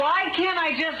can't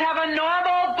I just have a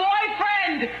normal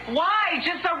boyfriend? Why?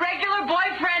 Just a regular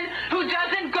boyfriend who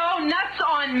doesn't go nuts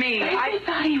on me.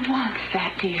 Everybody wants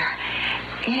that, dear.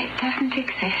 It doesn't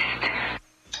exist.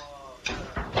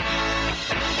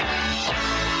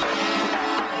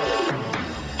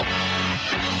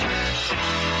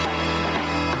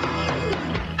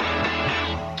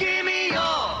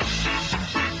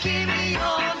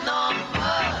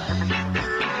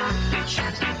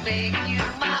 Make you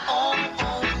my own.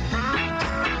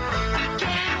 I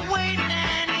can't wait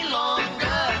any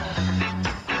longer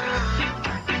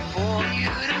for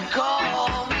you to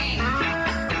call me.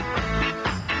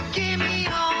 Give me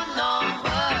your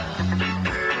number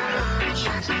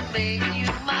just to make you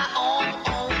my own.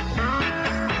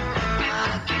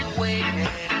 I can't wait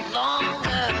any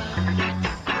longer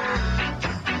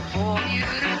for you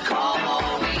to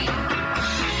call me.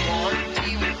 Want to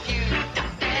be with you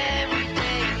every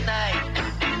day and night.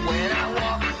 When I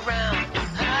walk around,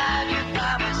 have you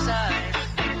by my side.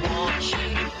 Want you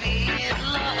to be in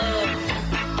love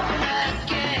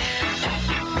again.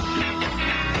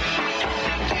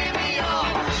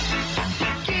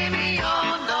 Give me your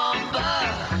number,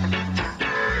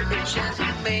 just to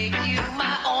make you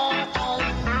my own.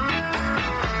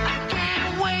 I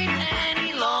can't wait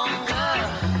any longer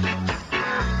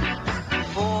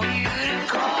for you to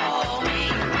call me.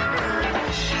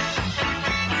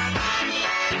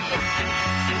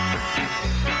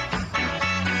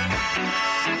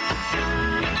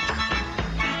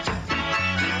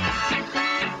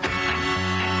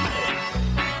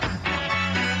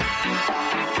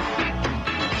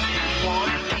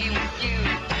 Want to be with you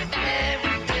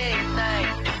every day and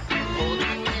night. Hold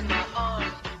you in my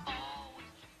arms.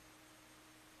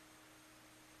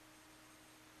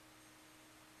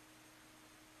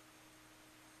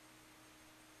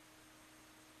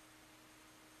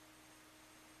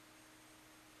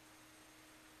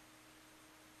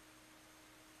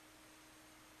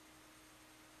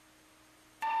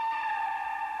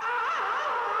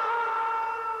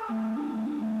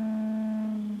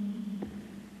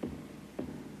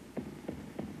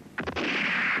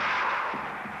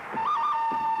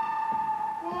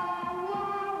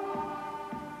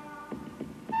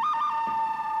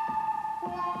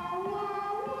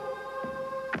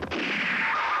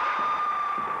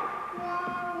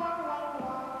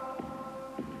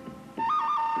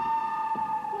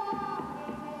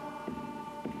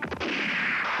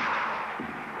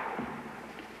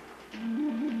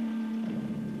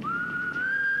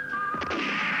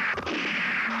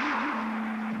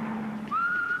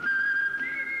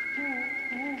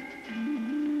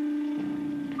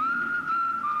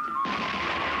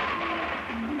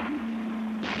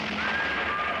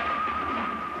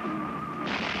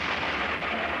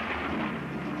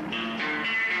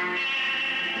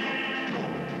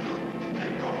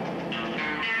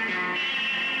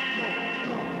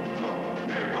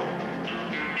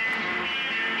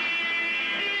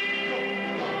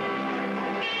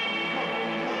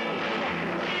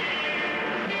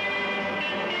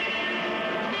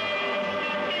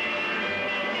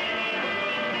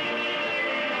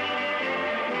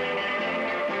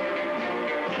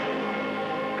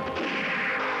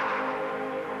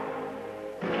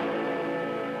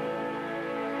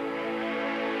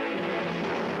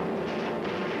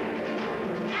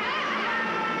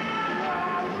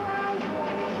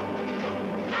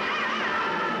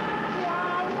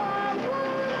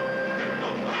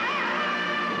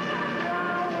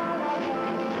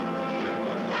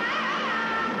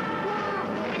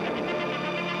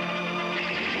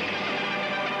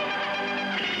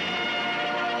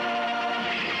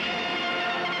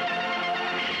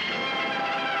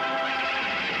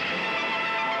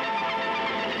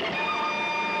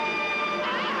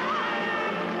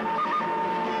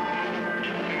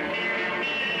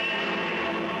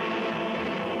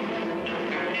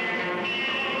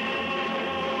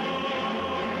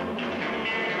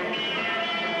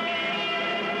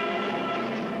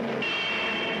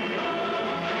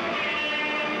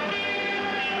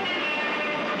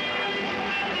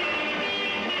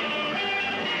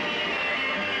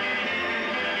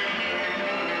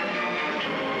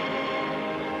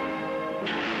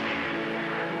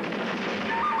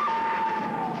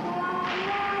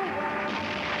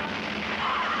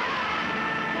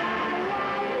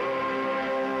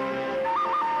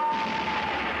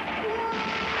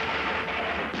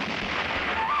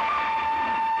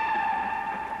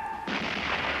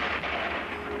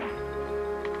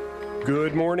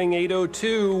 Good morning,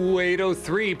 8:02,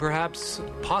 8:03, perhaps,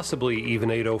 possibly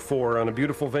even 8:04 on a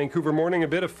beautiful Vancouver morning. A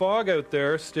bit of fog out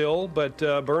there still, but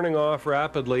burning off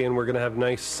rapidly, and we're going to have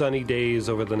nice sunny days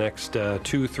over the next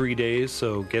 2-3 days,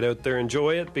 so get out there,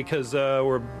 enjoy it, because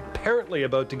we're apparently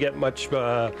about to get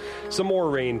some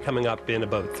more rain coming up in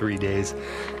about 3 days.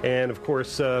 And, of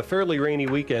course, fairly rainy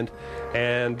weekend,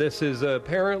 and this is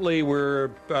apparently we're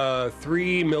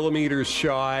 3 millimeters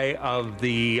shy of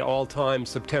the all-time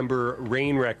September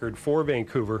rain record for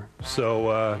Vancouver,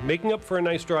 so making up for a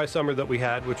nice dry summer that we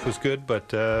had, which was good, but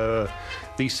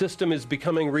the system is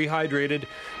becoming rehydrated.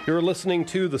 You're listening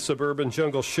to the Suburban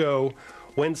Jungle Show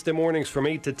Wednesday mornings from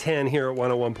 8 to 10 here at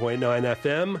 101.9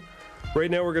 FM. Right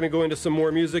now we're going to go into some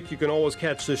more music. You can always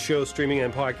catch this show streaming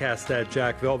and podcast at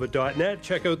jackvelvet.net.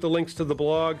 Check out the links to the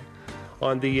blog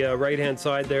on the right-hand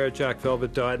side there at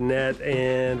jackvelvet.net,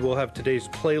 and we'll have today's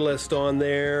playlist on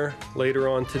there later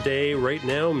on today. Right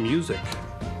now, music.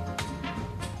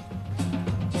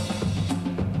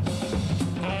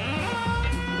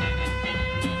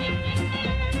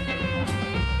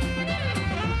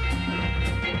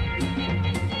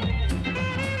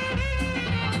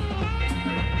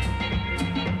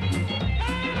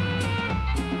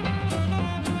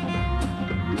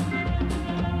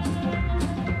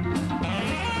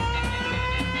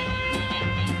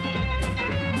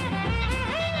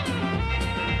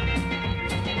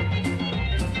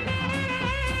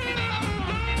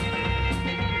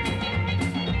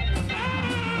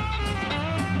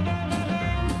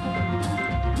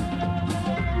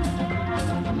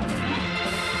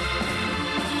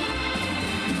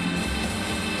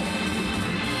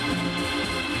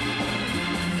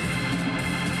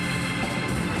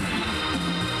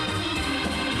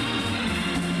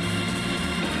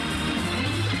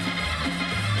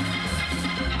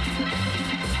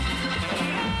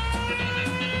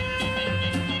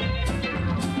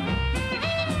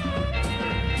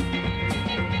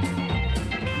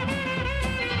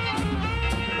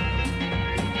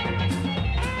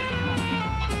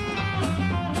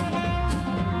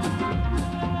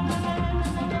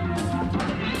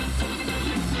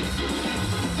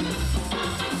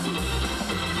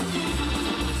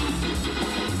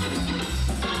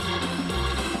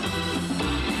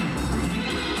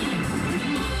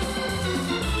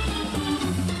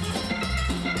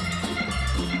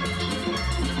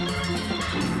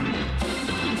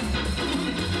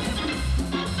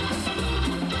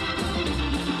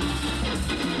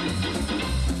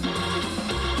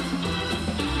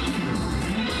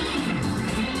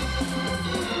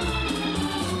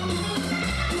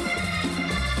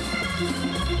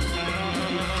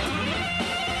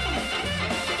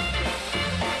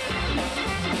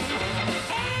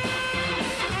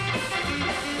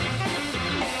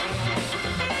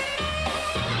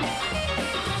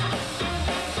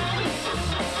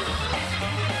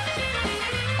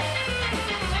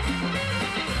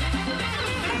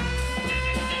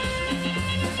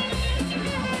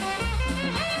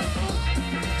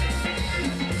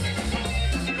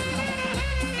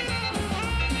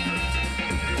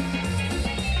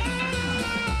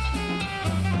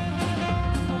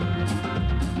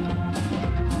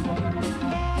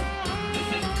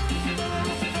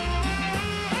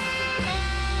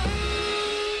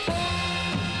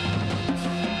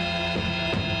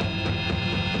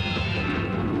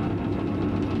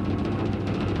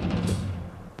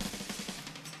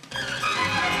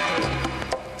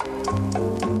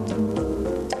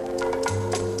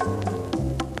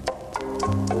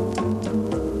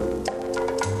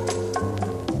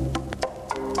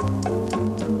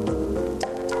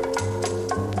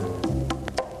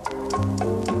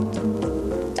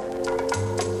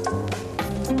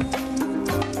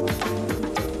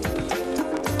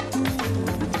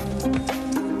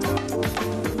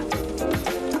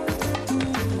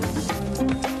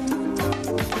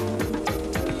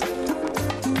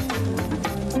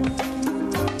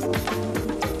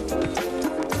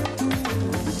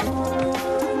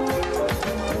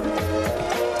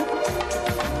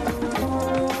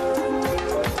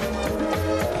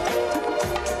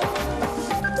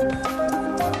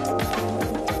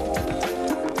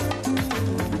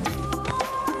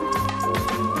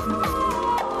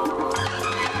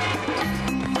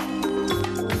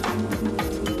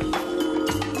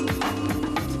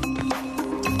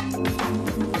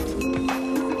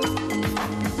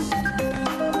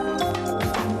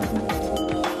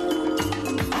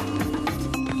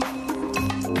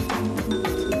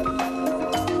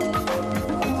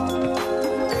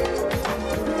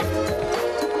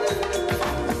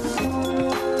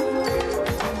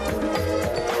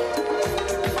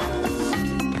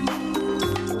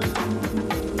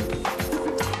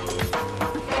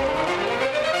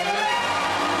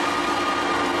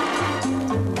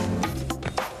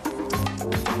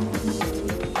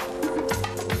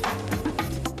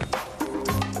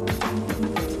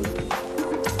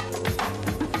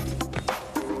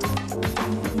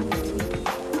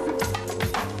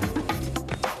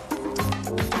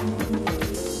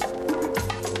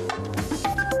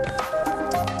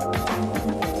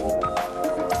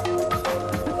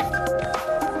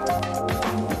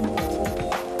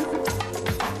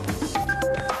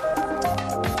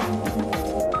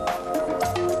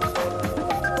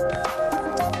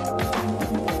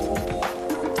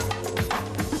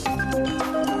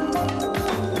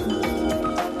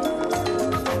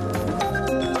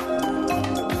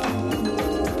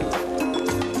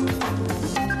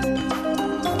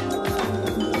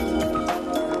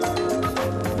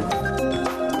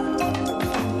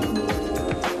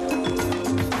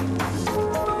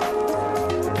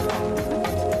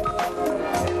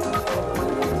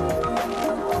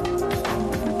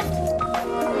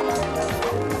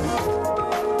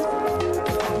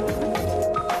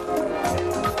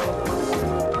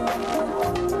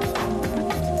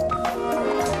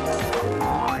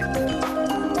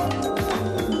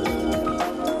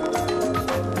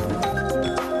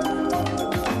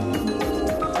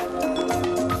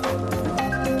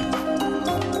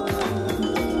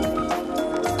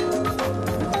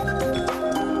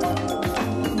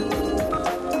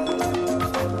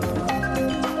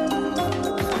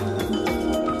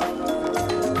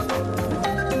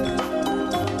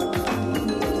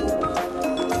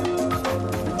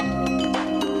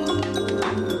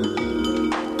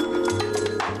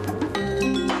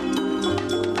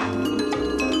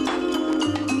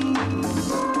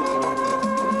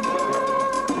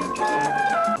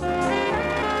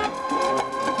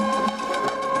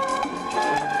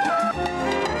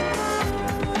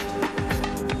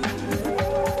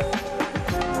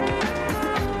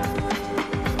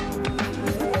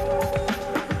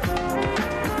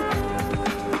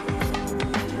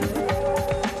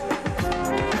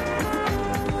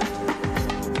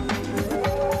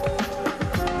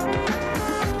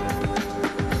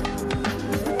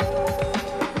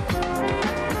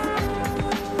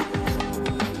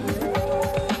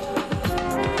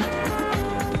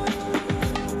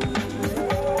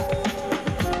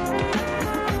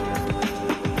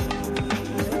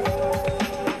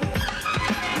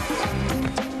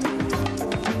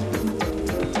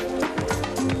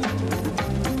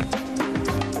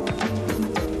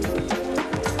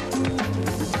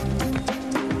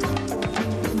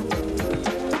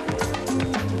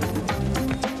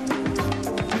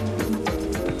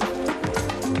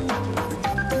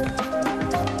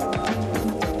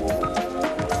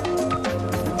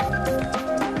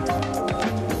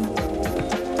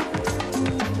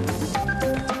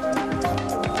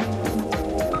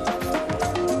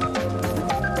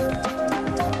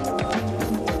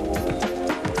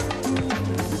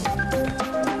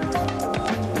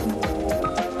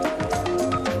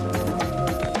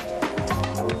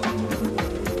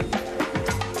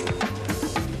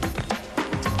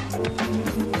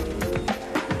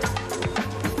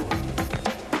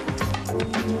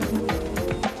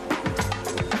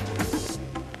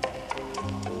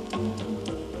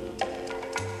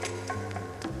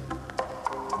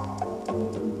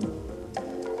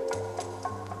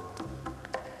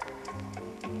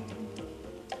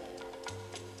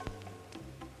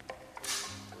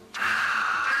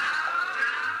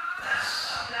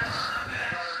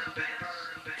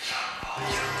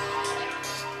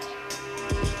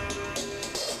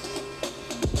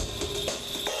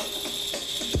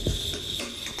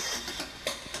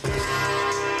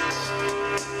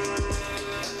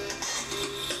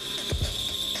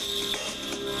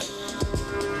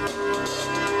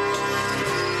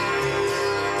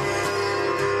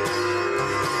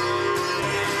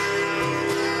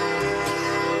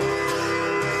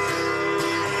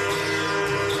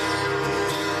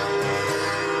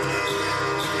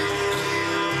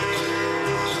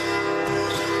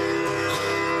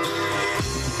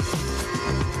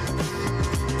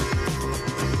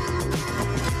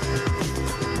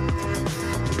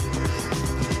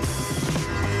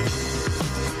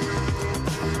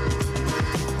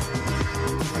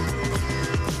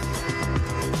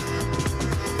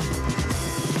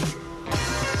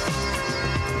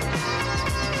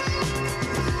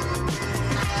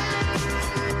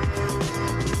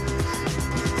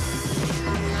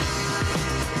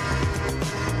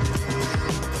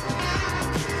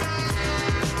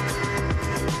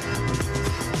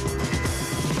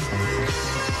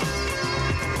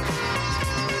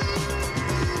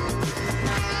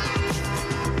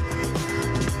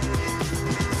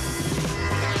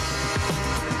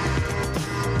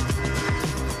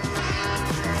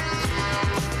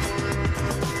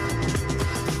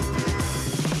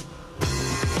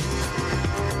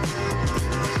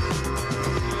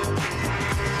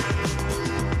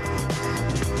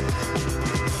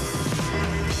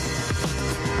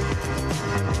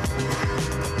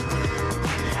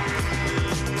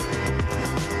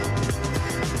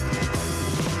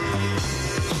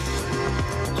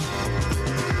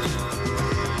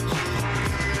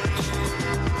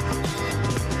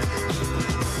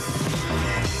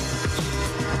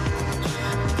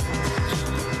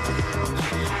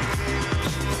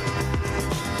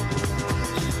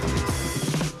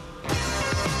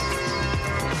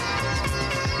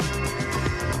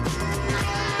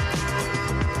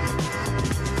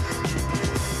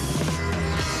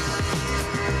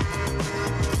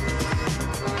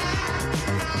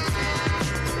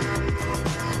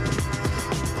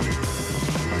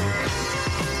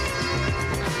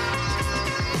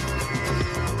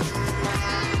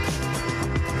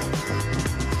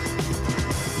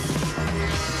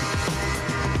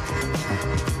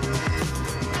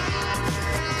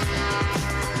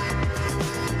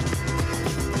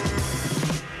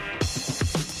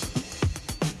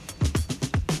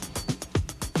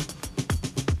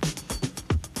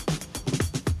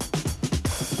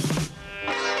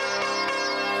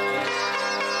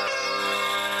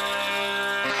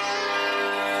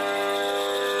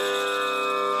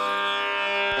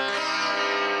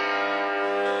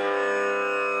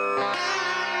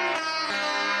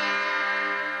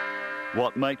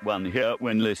 What might one hear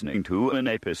when listening to an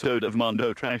episode of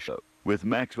Mondo Trasho with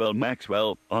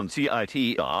Maxwell on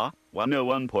CITR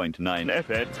 101.9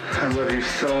 FM. I love you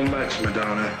so much,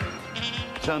 Madonna.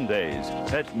 Sundays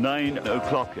at 9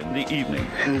 o'clock in the evening.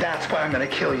 And that's why I'm gonna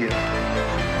kill you.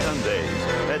 Sundays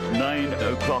at 9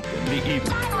 o'clock in the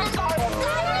evening.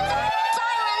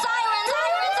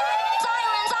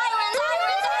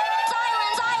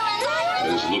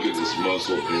 Just look at this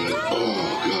muscle, man.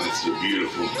 Oh, God, it's so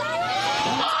beautiful.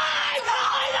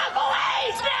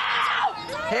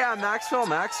 Hey, I'm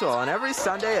Maxwell, and every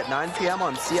Sunday at 9 p.m.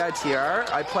 on CITR,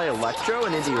 I play electro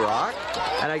and indie rock,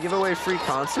 and I give away free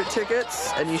concert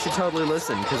tickets, and you should totally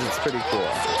listen, because it's pretty cool.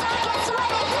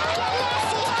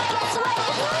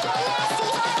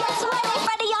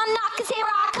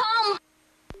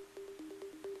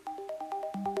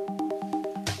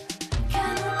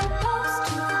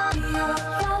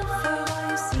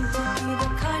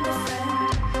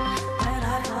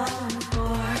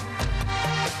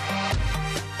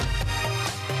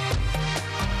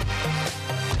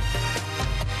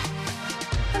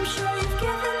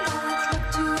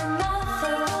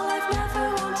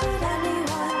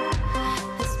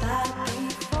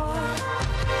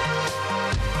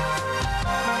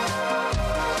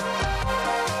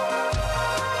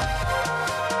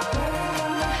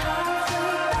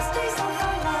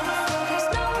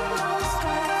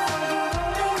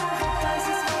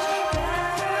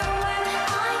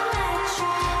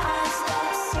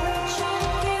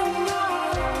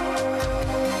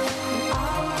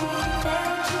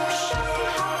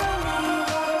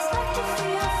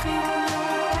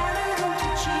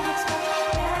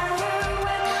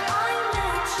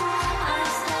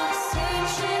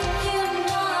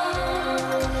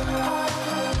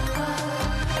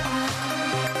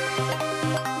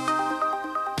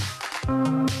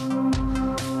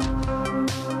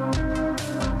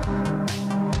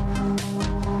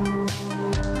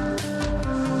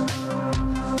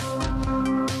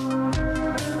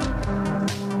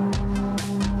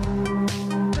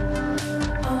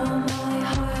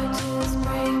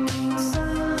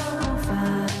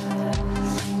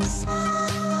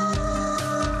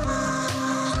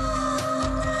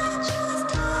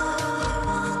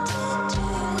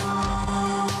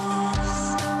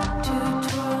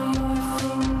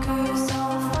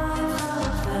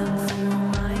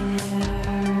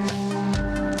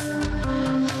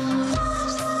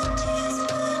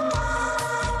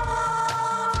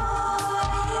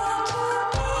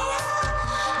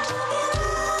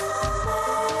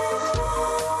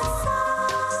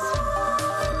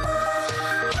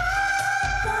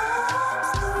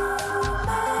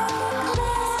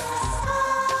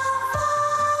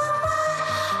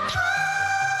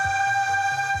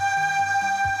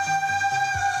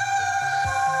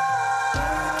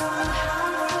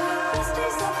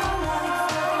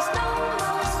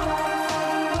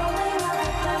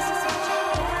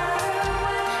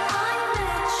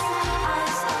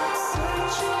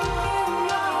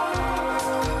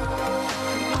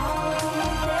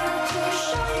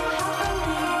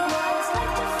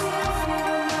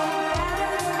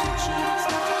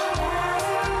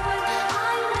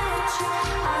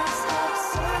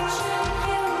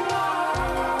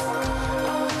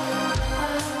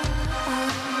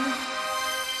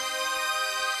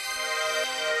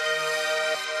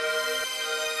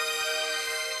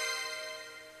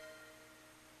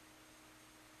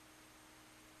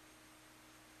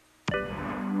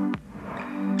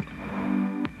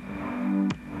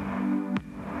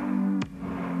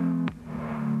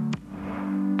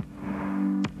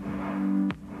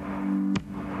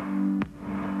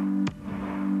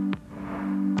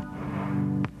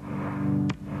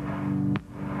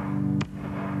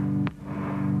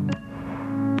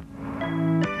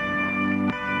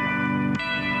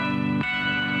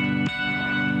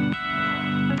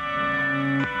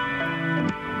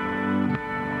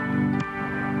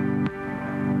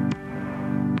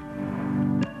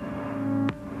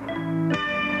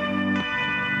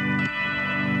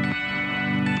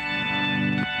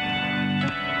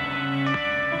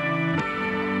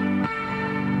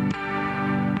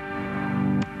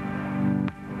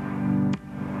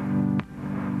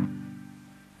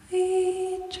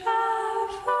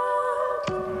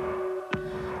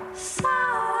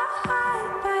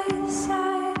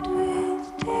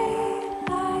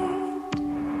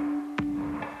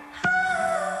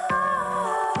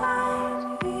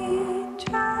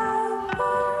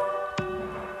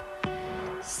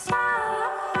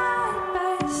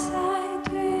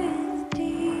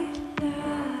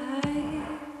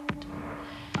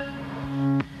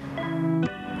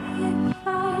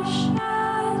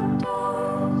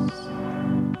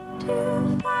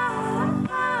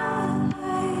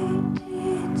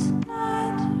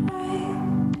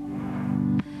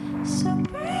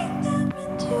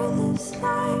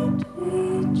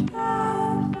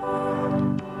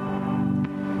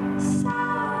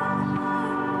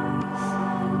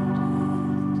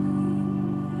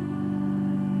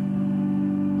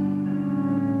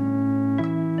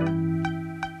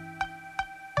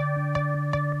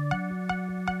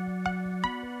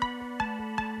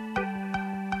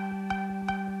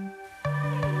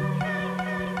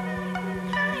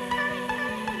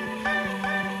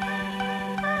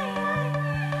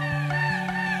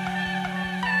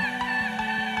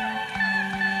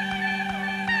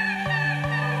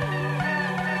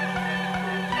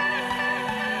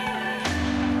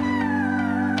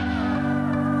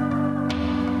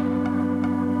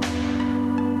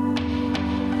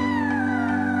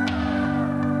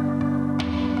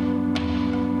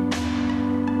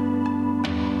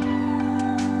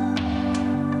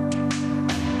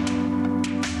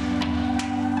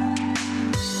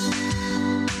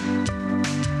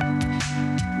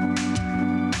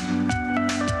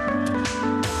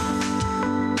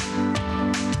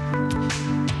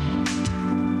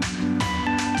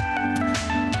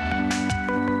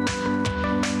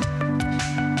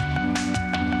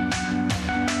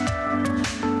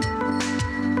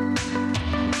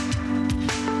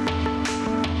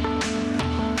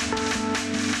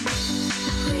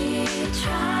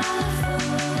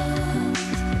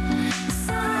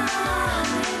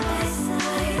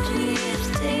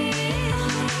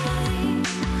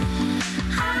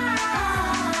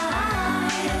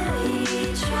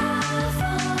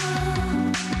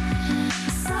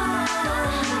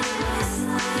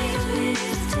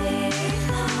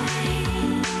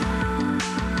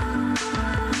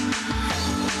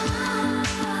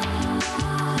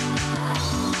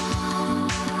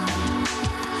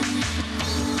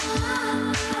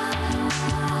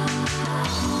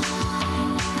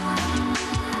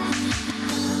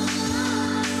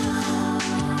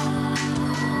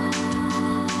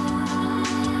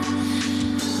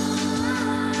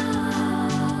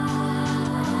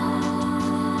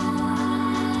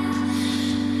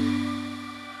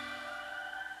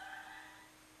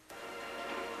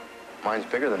 Mine's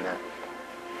bigger than that.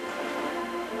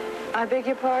 I beg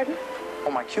your pardon? Oh,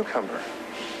 my cucumber.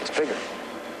 It's bigger.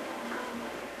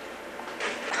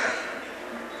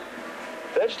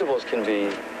 Vegetables can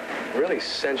be really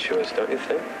sensuous, don't you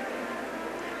think?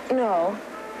 No.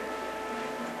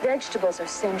 Vegetables are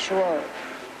sensual.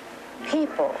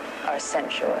 People are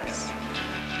sensuous.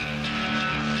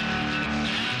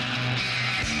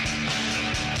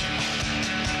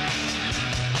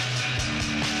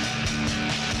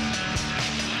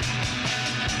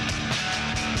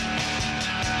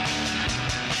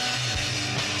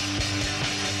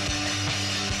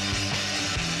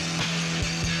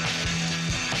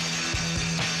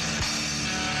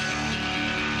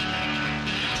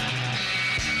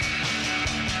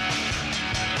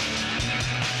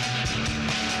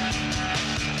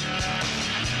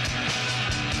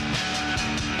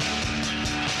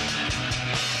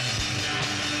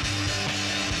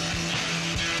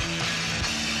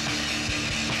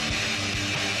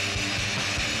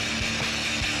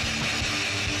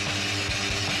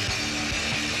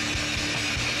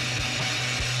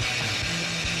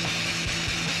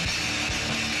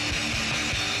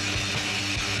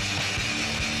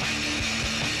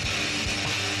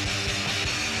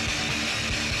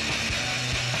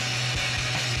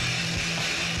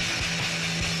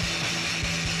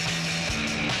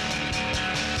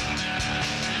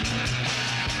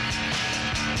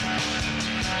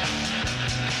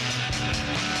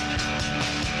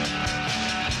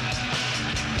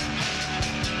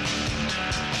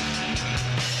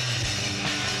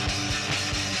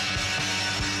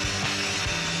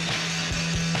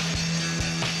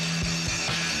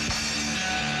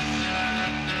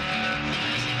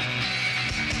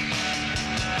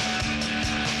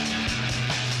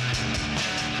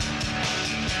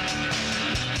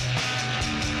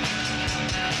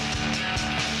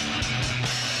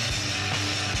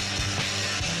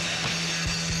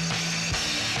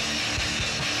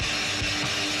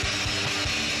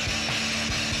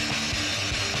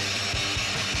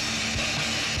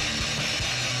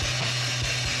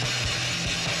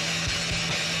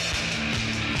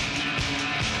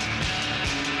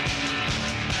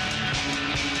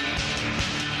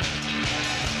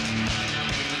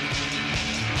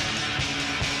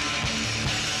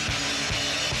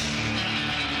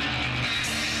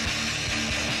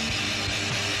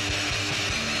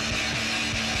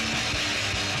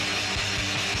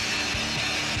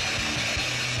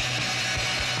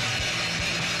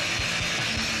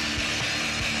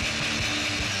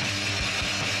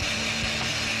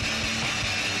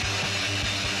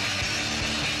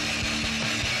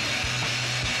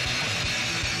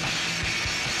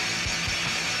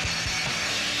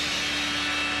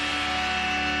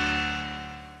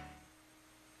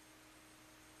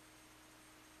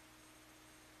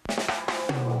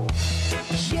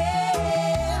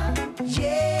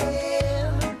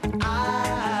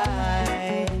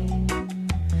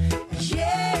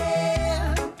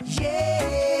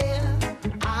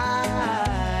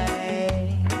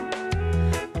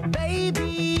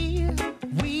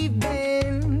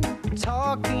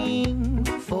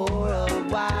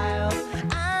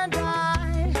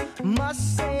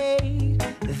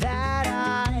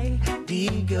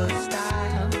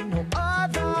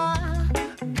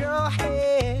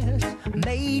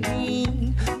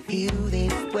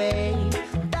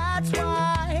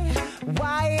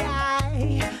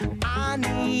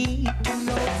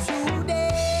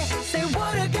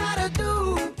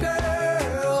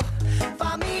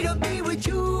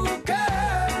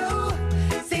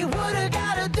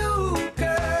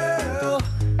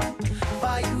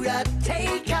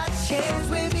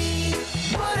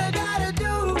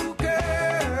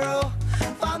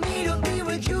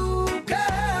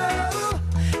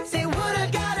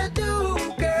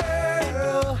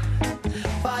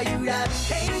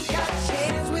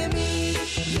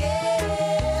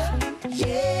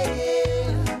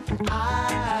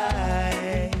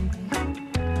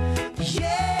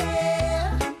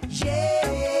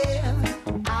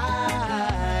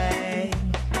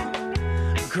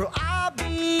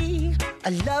 A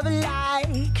love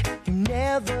like you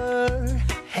never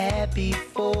had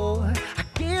before. I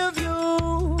give you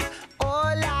all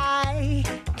I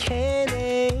can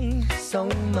and so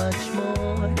much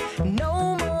more.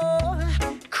 No more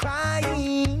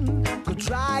crying, go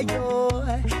dry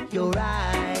your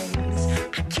eyes.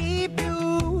 I keep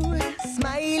you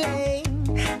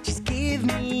smiling, just give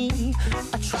me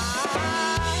a try.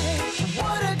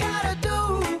 What I gotta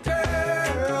do,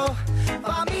 girl,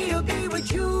 for me to be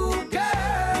with you,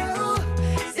 girl?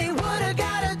 Say what I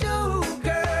gotta do,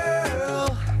 girl,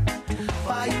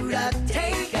 for you to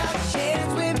take a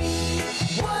chance with me.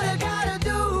 What I gotta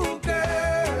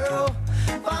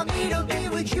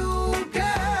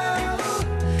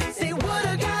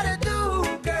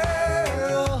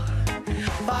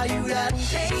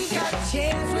take a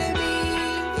chance with me?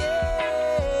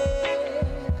 Yeah.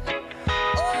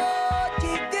 Oh,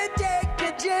 take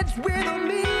a chance with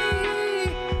me.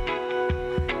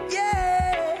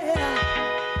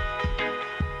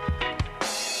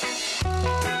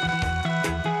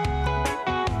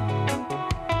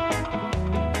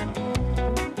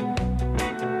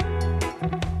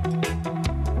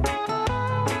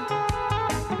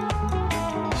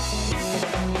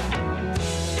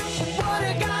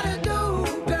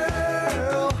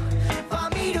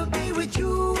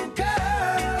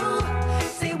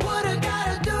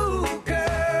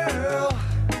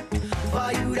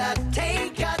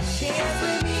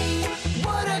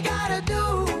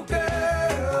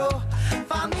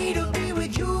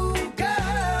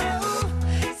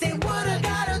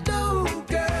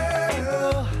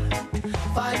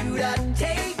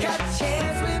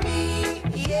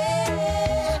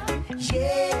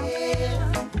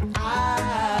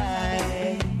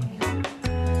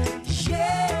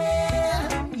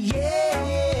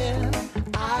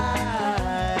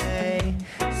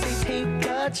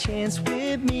 Chance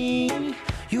with me.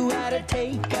 You gotta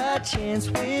take a chance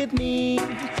with me.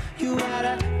 You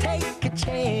gotta take a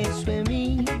chance with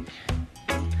me.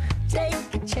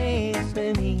 Take a chance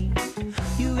with me.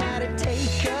 You gotta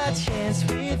take a chance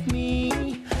with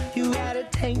me. You gotta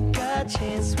take a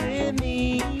chance with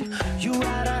me. You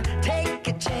gotta take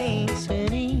a chance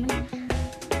with me.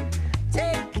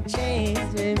 Take a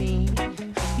chance with me.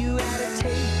 You gotta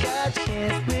take a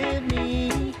chance with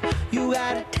me. You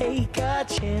gotta take a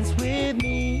chance with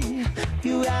me.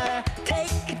 You gotta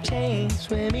take a chance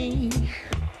with me.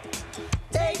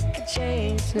 Take a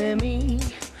chance with me.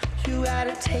 You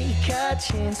gotta take a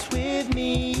chance with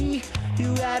me.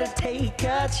 You gotta take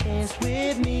a chance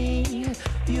with me.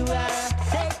 You gotta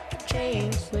take a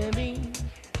chance with me.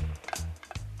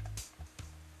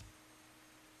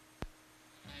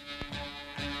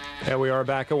 And we are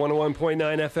back at 101.9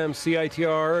 FM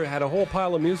CITR. Had a whole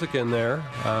pile of music in there.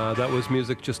 That was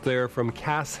music just there from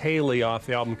Cass Haley off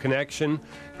the album Connection.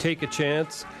 Take a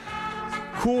Chance.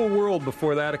 Cool World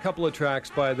before that. A couple of tracks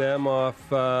by them off.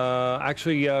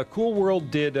 Cool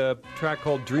World did a track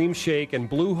called Dream Shake, and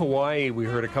Blue Hawaii we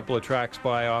heard a couple of tracks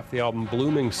by off the album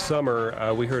Blooming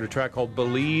Summer. We heard a track called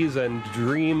Belize and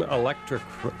Dream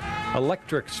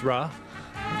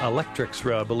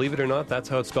Electricsra, believe it or not, that's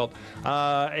how it's spelled.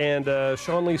 And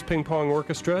Sean Lee's Ping Pong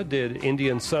Orchestra did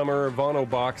Indian Summer. Vono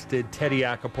Box did Teddy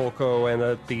Acapulco. And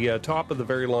at the top of the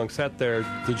very long set there,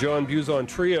 the John Buzon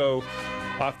Trio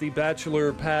off the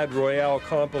Bachelor Pad Royale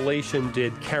compilation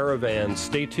did Caravan.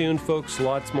 Stay tuned, folks.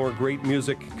 Lots more great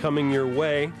music coming your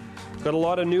way. Got a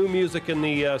lot of new music in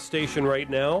the station right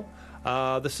now.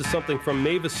 This is something from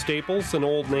Mavis Staples, an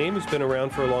old name who's been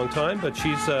around for a long time, but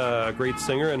she's a great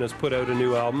singer and has put out a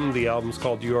new album. The album's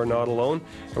called You Are Not Alone,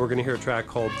 and we're going to hear a track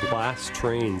called Last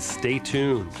Train. Stay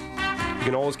tuned. You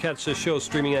can always catch this show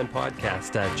streaming and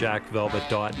podcast at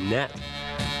jackvelvet.net.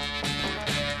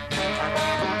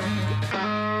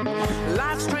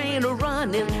 Last train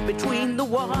running between the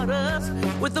waters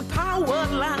with the power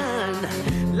line.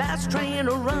 Last train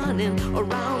running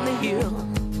around the hill.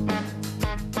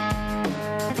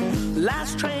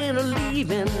 Last train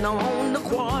leaving on the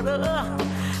quarter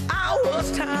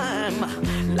hours time.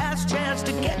 Last chance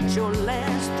to get your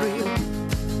last thrill.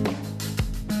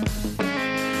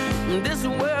 This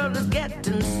world is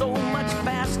getting so much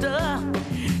faster.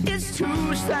 It's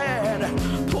too sad.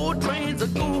 Poor trains are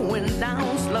going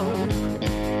down slow.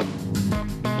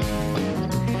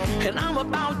 And I'm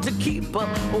about to keep up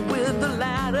with the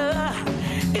ladder.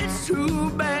 It's too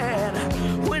bad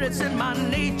when it's in my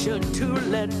nature to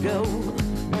let go.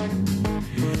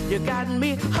 You got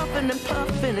me huffing and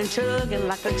puffing and chugging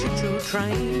like a choo-choo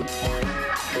train.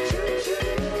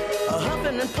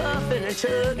 Huffing and puffing and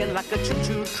chugging like a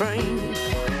choo-choo train.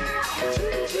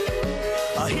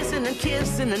 Hissing and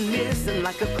kissing and missing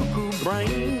like a cuckoo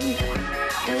brain.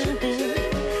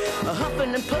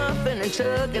 Huffing and puffing and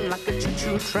chugging like a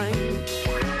choo-choo train.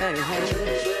 Hey,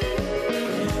 hey.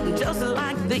 Just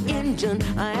like the engine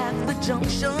at the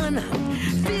junction,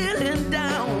 feeling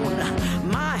down.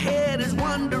 My head is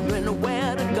wondering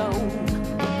where to go.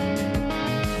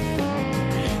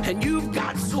 And you've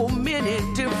got so many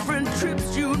different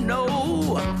trips, you know.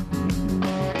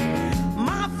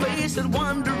 My face is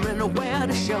wondering where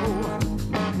to show.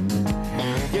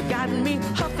 You got me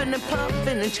huffing and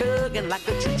puffing and chugging like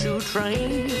a choo-choo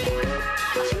train.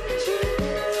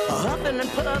 Huffing and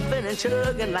puffing and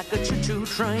chugging like a choo-choo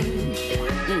train.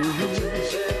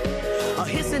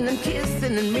 Hissing and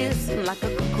kissing and missing like a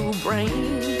cuckoo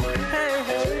brain. Hey,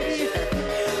 hey.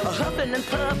 Huffing and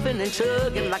puffing and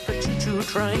chugging like a choo-choo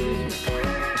train.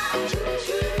 You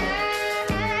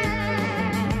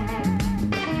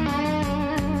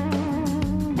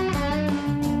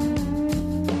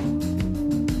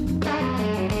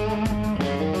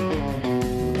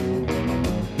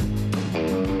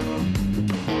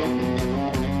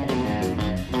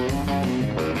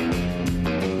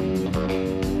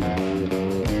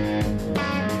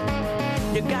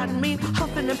got me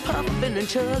huffing and puffing and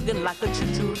chugging like a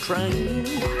choo-choo train.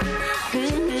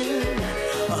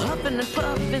 Huffing and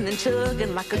puffing and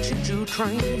chugging like a choo-choo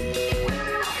train.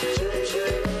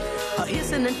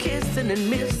 Hissing and kissing and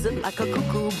missing like a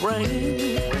cuckoo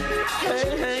brain.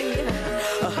 Hey, hey.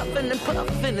 Huffing and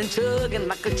puffing and chugging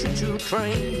like a choo-choo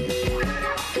train.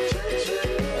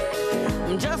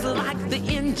 Just like the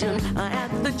engine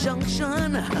at the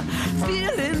junction,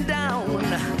 feeling down.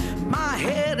 My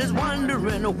head is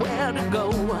wondering where to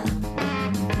go.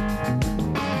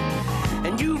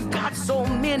 And you've got so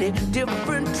many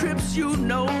different trips, you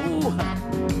know.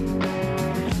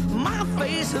 My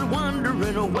face is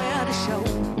wondering where to show.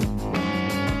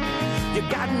 You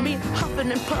got me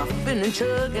huffing and puffing and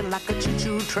chugging like a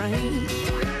choo-choo train.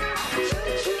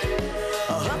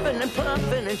 Huffing and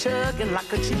puffing and chugging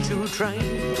like a choo-choo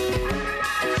train.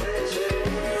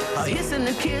 Hissing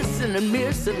and kissing and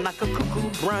missing like a cuckoo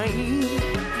brain.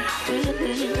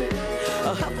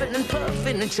 Huffing and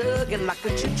puffing and chugging like a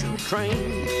choo-choo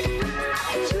train.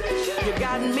 You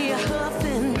got me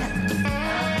huffing,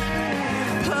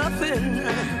 puffing,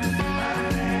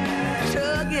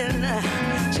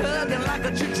 chugging like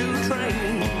a choo-choo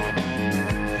train.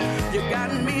 You got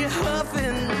me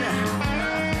huffing,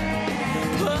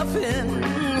 puffing,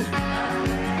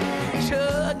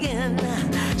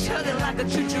 chugging like a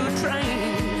choo-choo train.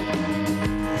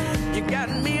 You got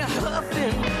me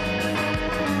huffing,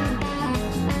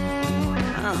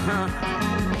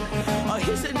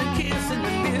 hissing and kissing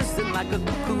and missing like a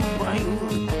cuckoo brain.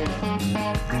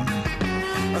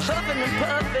 Huffing and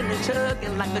puffing and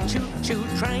chugging like a choo-choo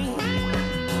train.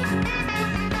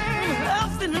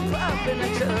 Huffing and puffing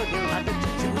and chugging like a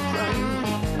choo-choo train.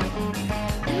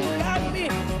 You got me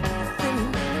puffing,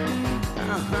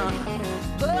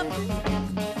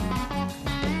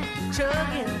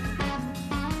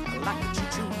 chugging like a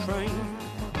choo-choo train.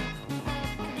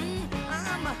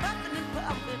 I'm huffing and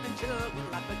puffing and chugging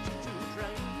like a choo-choo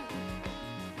train.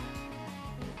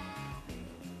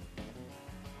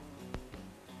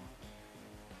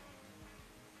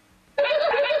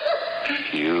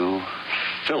 You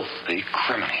filthy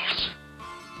criminals.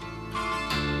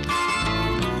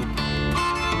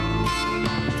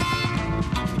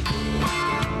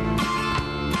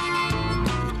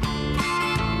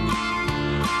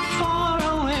 Far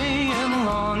away and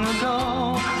long ago,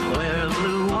 where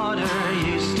blue water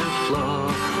used to flow,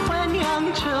 when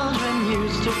young children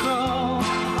used to grow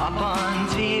up on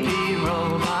TV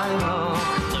row by row,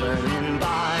 learning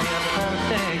by a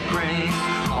perfect brain.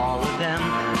 All of them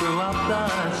grew up the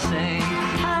same,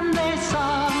 and they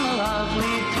sung a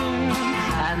lovely tune,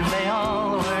 and they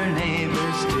all were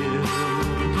neighbors too.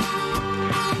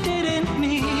 Didn't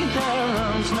need their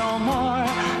rooms no more,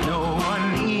 no one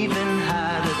even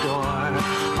had a door.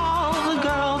 All the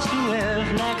girls who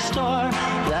lived next door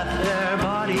left their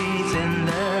bodies in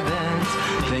their beds,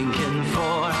 thinking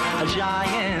for a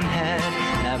giant head,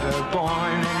 never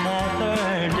born and never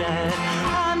dead.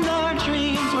 And their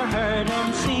dreams were heard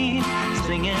and seen,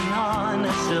 singing on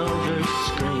a silver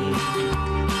screen.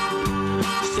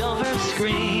 Silver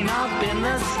screen up in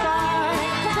the sky,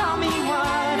 tell me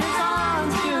what is on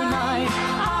tonight.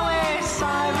 Always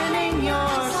sirening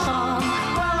your song,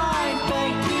 well I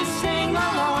beg to sing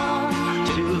along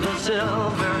to the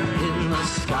silver in the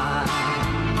sky.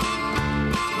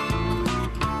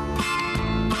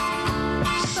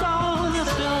 So the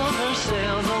silver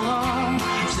sails along,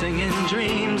 singing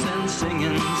dreams and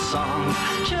singing songs.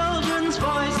 Children's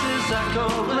voices echo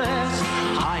bliss,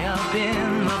 high up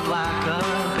in the black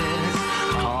abyss,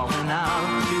 calling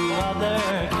out to other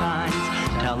kinds,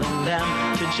 telling them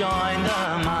to join the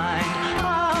mind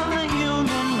of the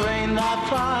human brain that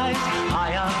flies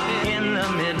high up in the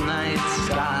midnight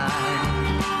sky.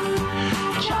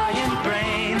 Giant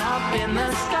brain up in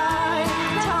the sky,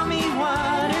 tell me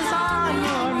what is on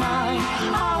your mind.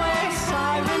 Always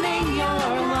sirening your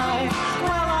life,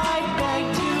 well I beg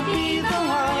to be the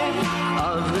wife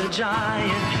of the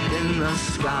giant in the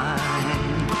sky.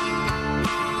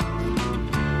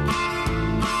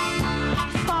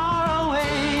 Far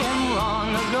away and long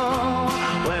ago,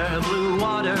 where blue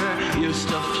water used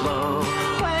to flow,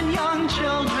 when young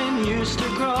children used to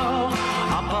grow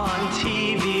up on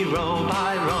TV row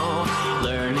by row,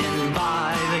 learning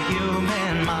by the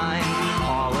human mind.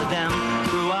 All of them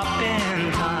grew up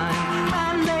in time,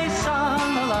 and they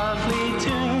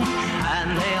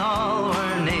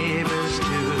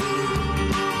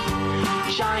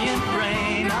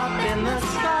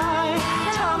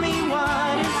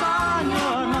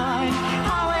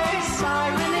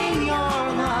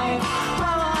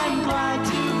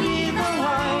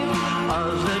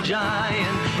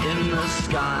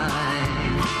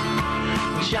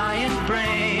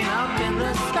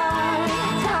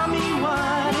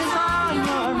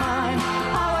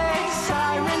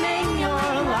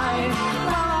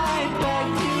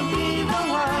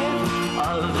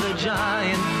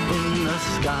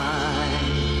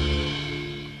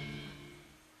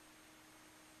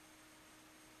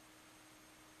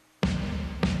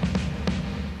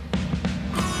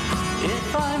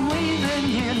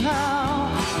you now.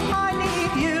 I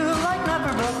need you like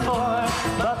never before,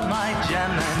 but my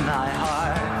Gemini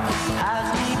heart has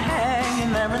me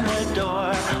hanging there in the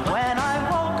door. When I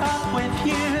woke up with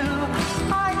you,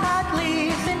 I had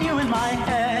leaves and you in my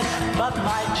head, but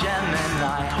my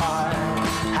Gemini heart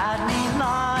had me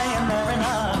lying there in a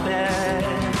bed.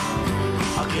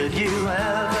 How could you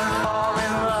ever fall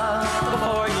in love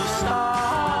before you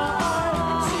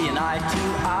start seeing eye to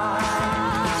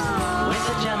eye with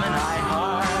a Gemini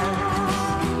heart?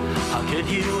 How could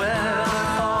you ever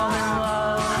fall in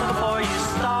love before you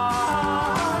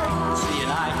start seeing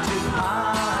eye to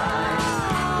eye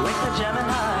with a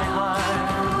Gemini heart?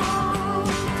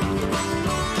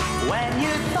 When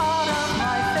you thought of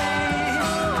my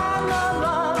face and the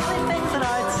lovely things that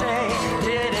I'd say,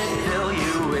 did it fill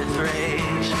you with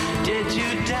rage? Did you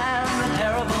damn the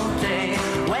terrible day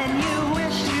when you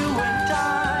wished you would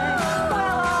die?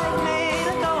 Well, I made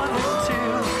a go of it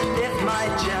too. If my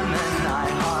Gemini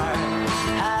heart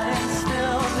hadn't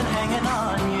still been hanging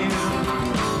on you,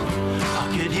 how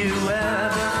could you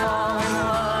ever fall in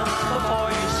love before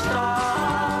you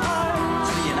start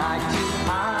seeing eye to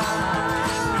eye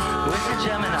with a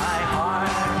Gemini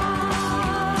heart?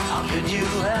 How could you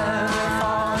ever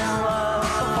fall in love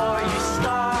before you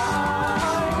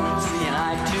start seeing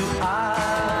eye to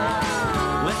eye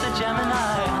with a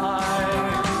Gemini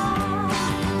heart?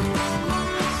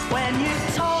 When you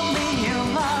told me you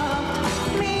loved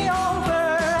me over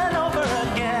and over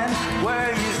again,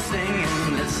 were you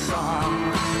singing this song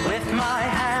with my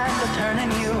hand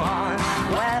turning you on?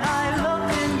 When I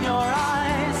looked in your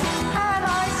eyes and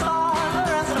I saw the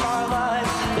rest of our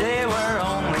lives, they were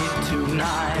only two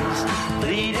knives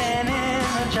bleeding in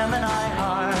a Gemini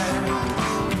heart.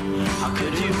 How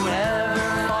could you ever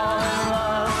fall in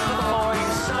love before you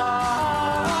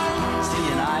start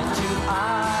seeing eye to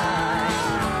eye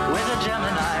with a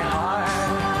Gemini heart?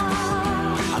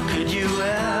 How could you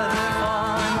ever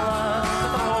fall in love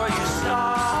before you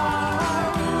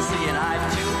start seeing eye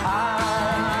to eye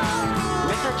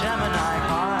with a Gemini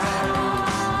heart?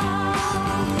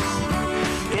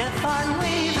 If I'm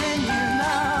leaving you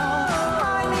now,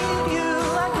 I need you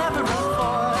like never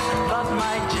before, but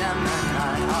my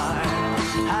Gemini heart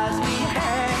has me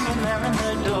hanging there in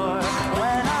the door.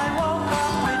 When I woke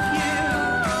up with you,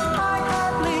 I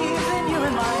had leaves and you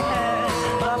in my head,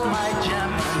 but my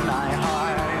Gemini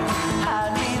heart had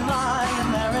me lying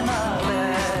there in a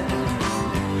bed.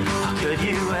 How could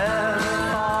you ever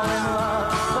fall in love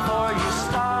before you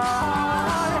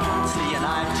start seeing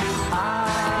eye to eye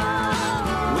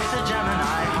with a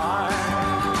Gemini heart?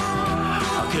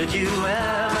 How could you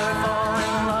ever fall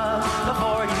in love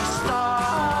before you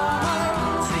start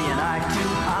seeing eye to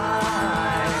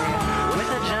eye with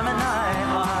a Gemini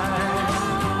heart?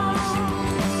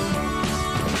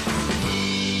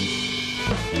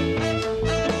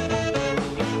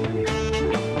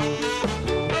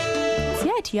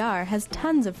 CITR has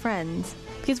tons of friends,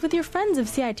 because with your Friends of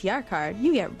CITR card,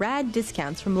 you get rad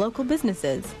discounts from local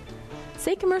businesses.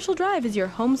 Say Commercial Drive is your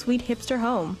home sweet hipster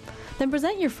home. Then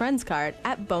present your friends card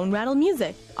at Bone Rattle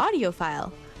Music,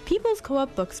 Audiophile, People's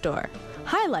Co-op Bookstore,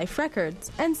 High Life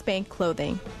Records, and Spank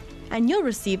Clothing. And you'll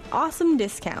receive awesome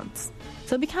discounts.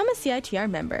 So become a CITR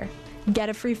member, get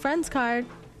a free friends card,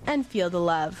 and feel the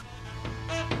love.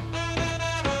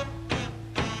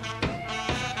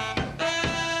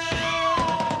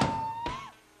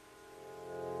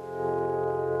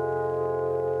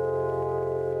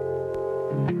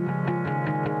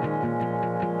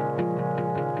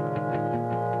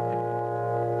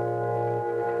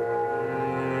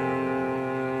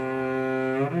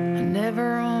 I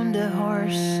never owned a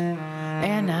horse,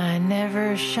 and I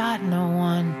never shot no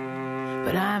one,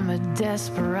 but I'm a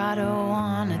desperado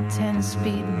on a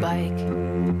 10-speed bike.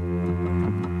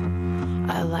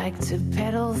 I like to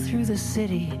pedal through the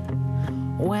city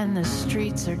when the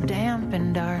streets are damp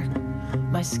and dark.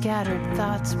 My scattered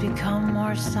thoughts become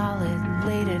more solid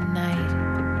late at night.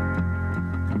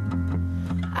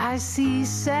 I see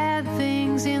sad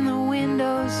things in the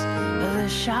windows of the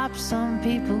shops some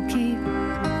people keep.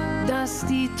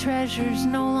 Dusty treasures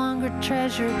no longer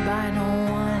treasured by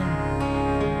no one.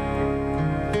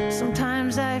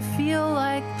 Sometimes I feel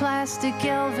like plastic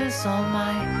Elvis, all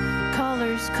my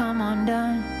colors come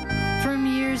undone from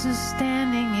years of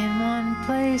standing in one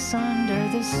place under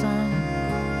the sun.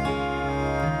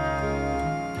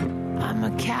 I'm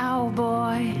a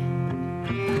cowboy,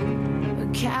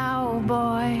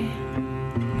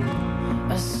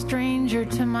 a stranger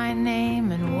to my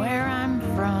name and where I'm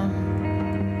from.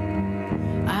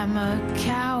 I'm a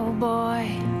cowboy,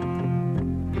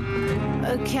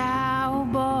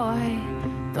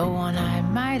 the one I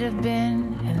might have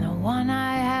been, and the one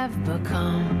I have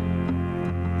become.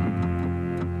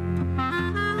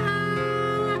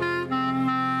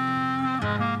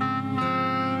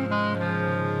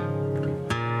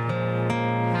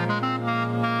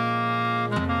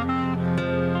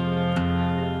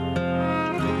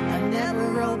 I never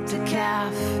roped a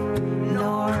calf,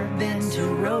 nor been to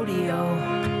rodeo.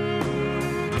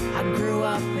 I grew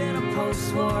up in a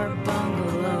post-war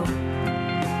bungalow.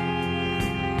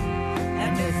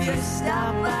 And if you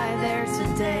stop by there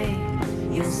today,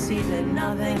 you'll see that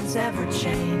nothing's ever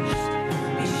changed.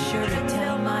 Be sure to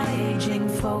tell my aging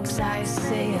folks I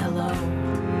say hello.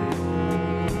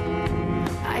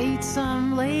 I eat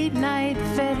some late-night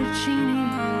fettuccine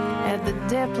at the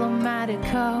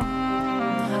Diplomatico.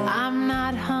 I'm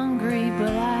not hungry,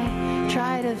 but I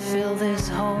try to fill this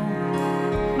hole.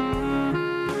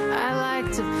 I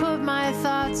like to put my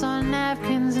thoughts on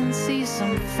napkins and see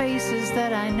some faces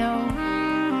that I know,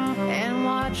 and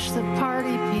watch the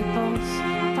party people's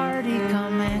party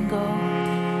come and go.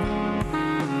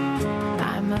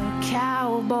 I'm a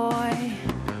cowboy,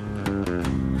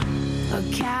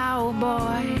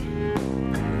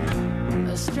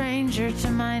 a stranger to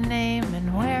my name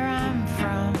and where I'm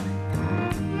from.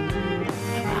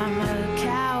 I'm a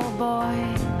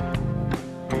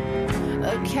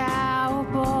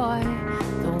cowboy,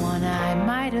 the one I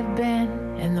might have been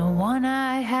and the one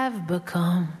I have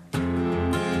become.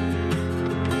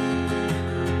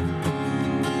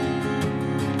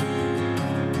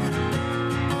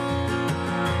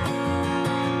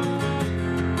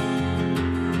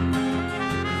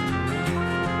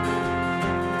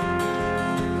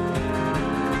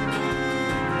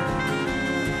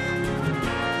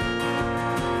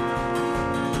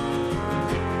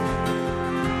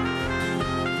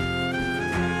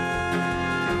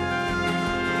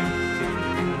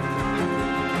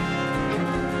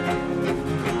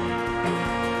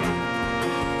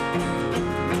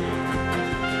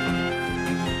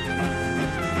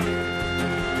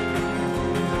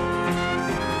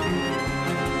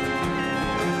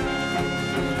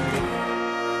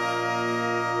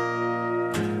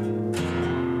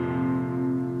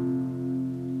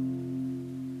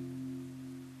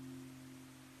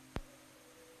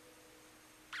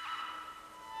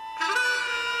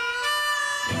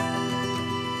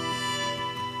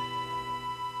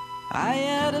 I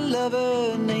had a lover,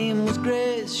 her name was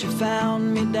Grace. She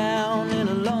found me down in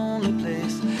a lonely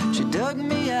place. She dug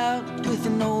me out with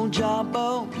an old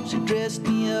jawbone. She dressed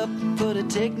me up for to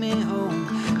take me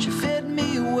home. She fed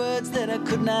me words that I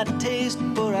could not taste,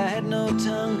 for I had no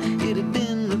tongue, it had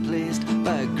been replaced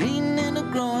by a green and a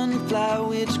growing flower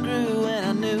which grew. And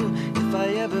I knew if I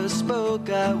ever spoke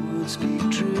I would speak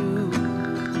true.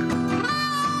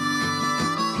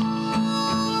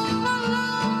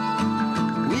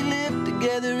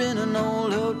 Together in an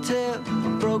old hotel, a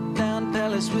broke down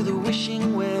palace with a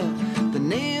wishing well. The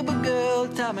neighbor girl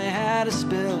taught me how to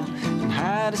spell and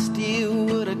how to steal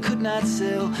what I could not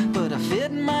sell. But I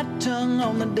fed my tongue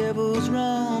on the devil's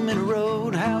rum in a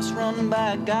roadhouse run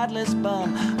by a godless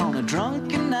bum. On a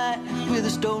drunken night with a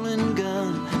stolen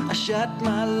gun, I shot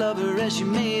my lover as she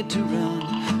made to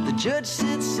run. The judge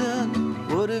said, son,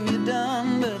 what have you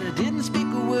done? But I didn't speak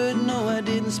a word, no, I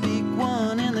didn't speak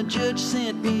one. And the judge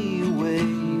sent me away.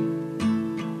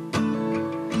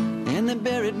 And they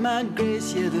buried my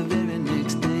Grace, yeah, the very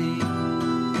next day.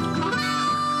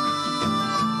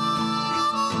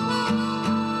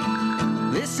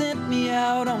 They sent me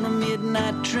out on a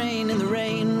midnight train in the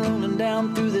rain, rolling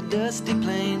down through the dusty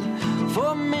plain.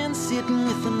 4 men sitting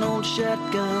with an old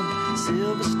shotgun,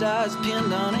 silver stars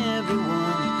pinned on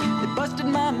everyone. They busted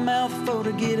my mouth for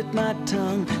to get at my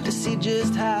tongue, to see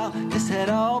just how this had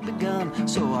all begun.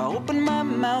 So I opened my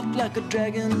mouth like a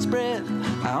dragon's breath.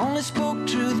 I only spoke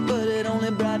truth, but it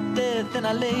only brought death. And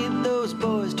I laid those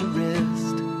boys to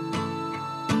rest.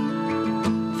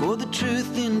 For the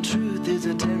truth in truth is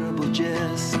a terrible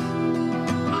jest.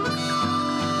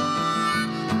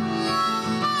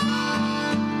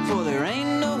 For there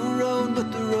ain't no road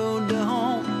but the road to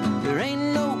home. There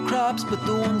ain't no crops but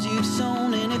the ones you've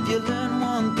sown. And if you learn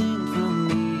one thing from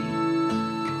me,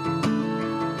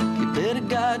 you better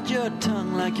guard your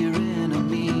tongue like your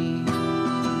enemy.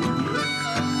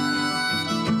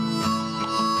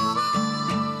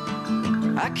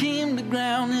 I came to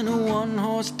ground in a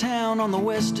one-horse town on the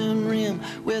western rim,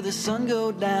 where the sun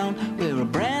go down, where a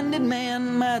branded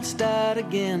man might start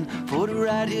again, for to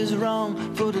right his wrong,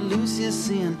 for to lose his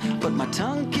sin. But my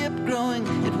tongue kept growing,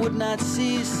 it would not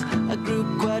cease. I grew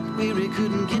quite weary,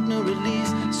 couldn't get no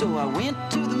release. So I went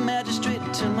to the magistrate,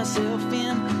 turned myself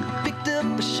in, picked up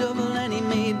a shovel and he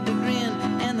made the grin.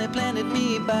 And they planted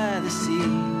me by the sea.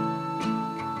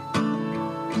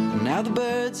 Now the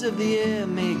birds of the air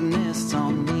make nests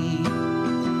on me.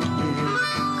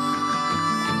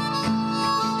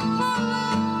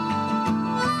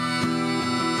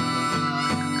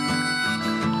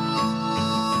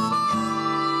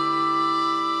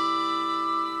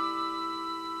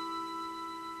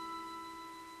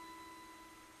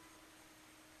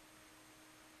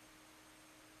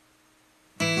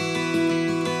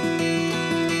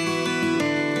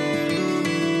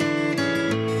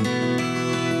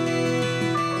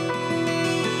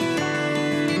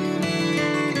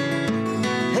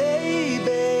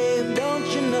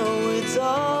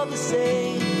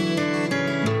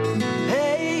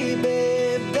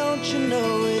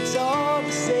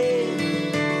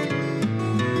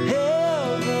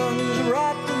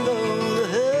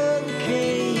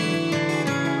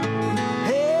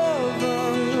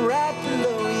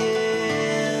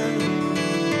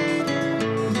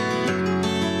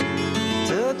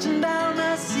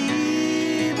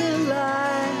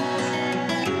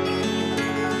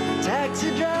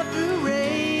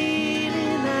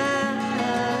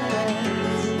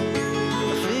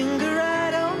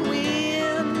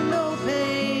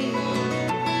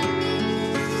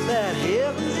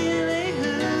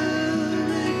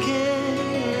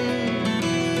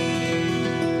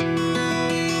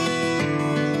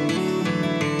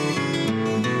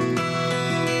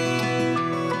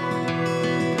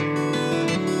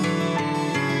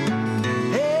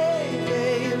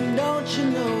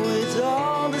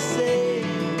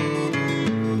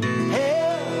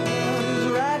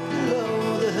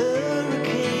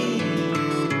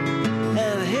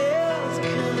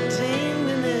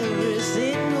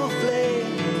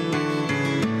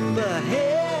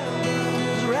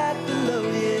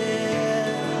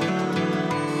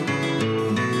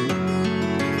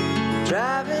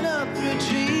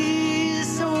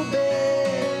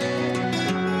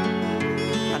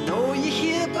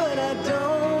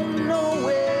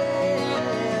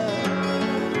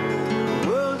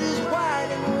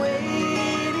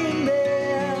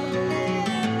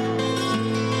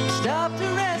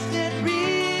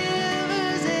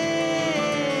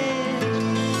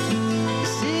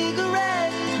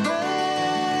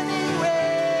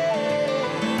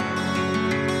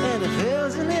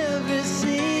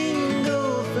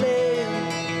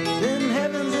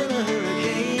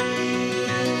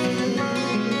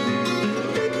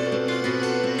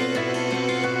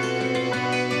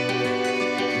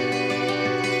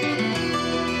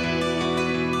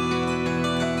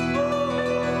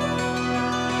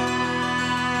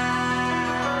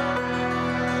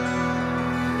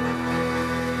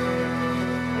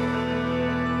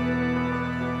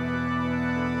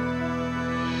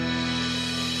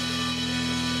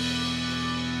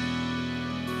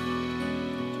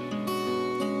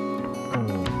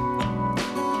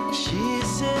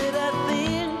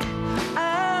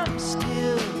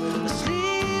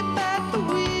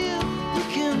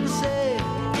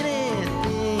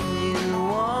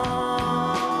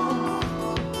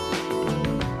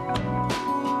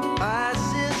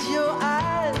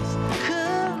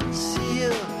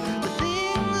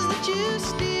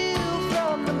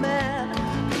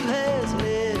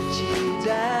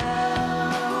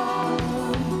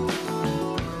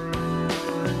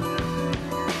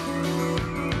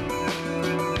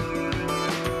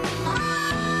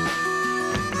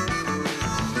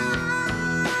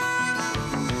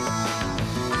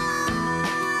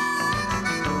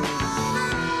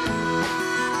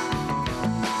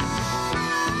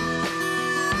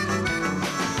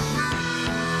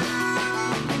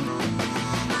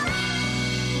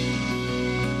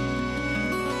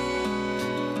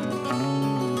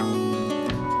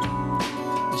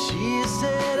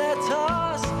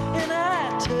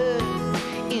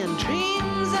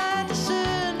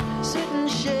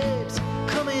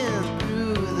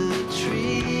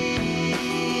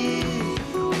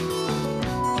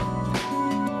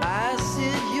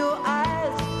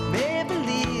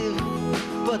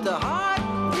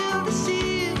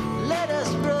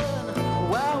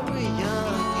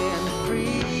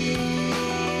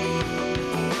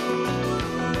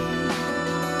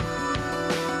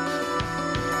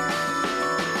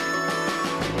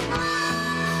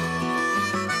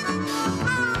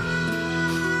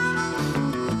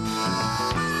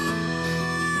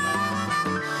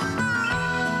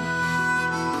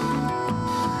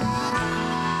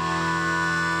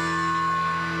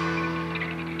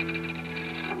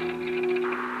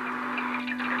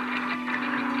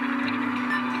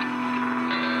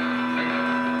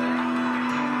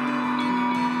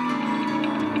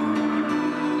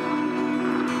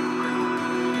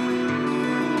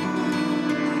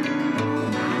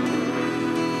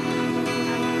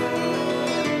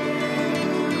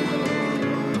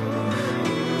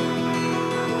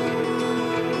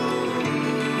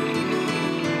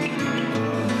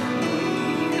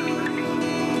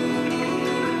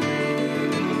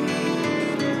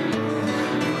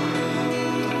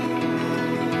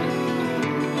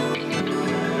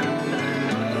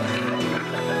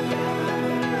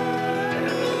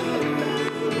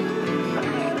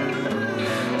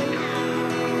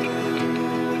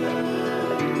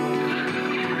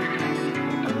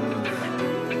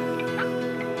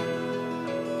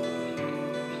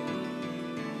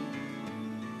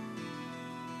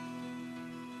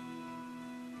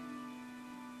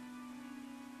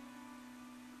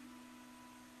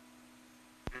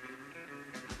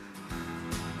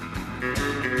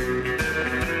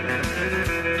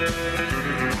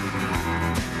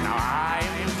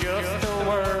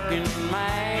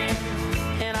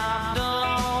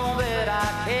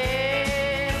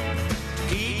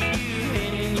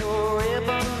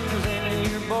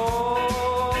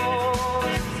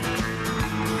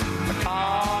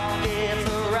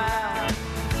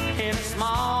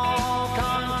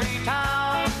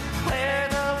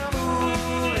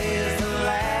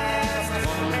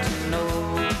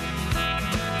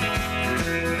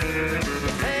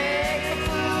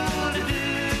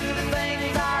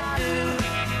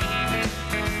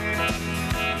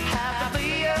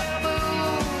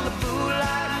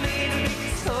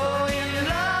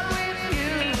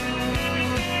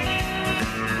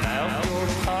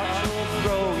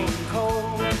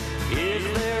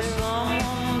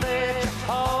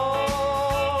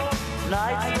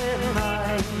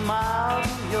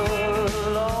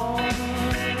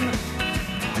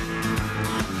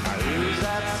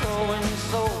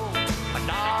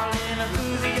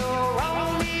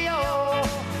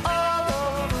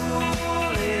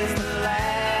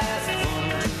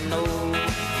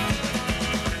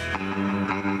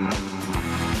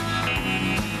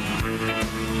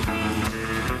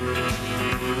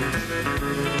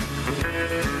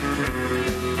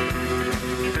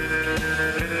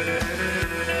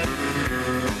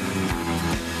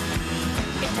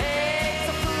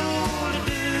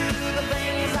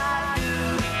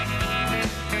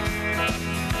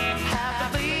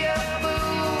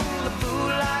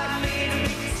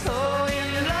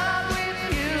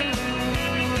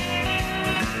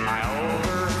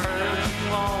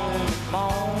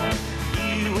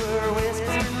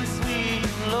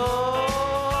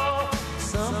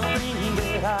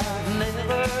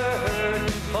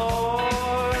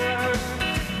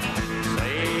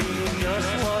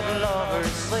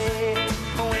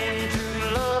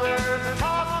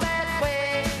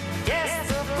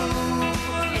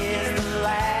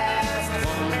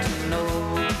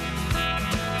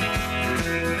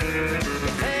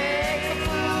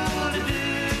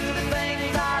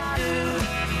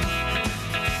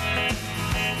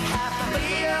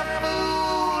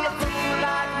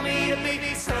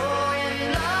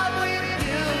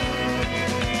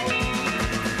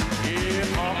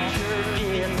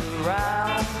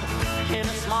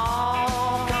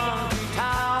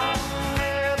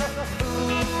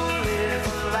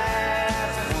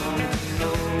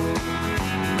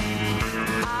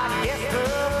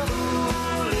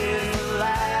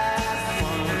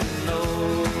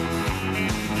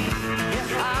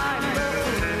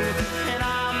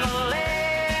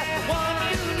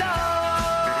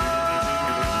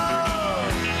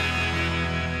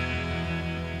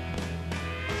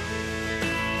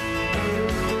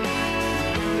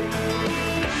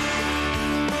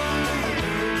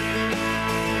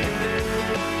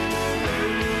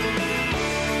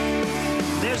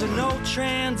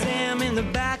 Trans Am in the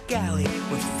back alley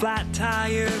with flat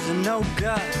tires and no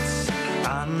guts.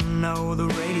 I know the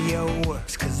radio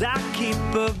works, cause I keep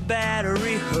a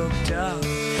battery hooked up.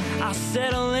 I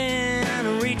settle in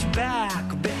and reach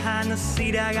back. Behind the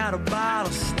seat I got a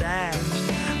bottle stashed.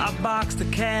 I box the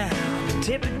cab and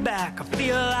tip it back. I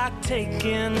feel like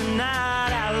taking the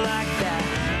night out like that.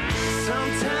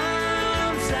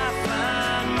 Sometimes I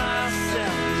find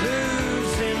myself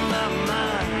losing my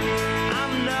mind. I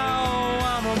know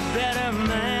I'm a better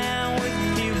man with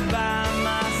you by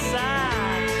my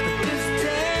side. But there's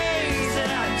days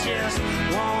that I just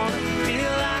wanna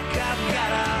feel like I've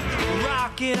got a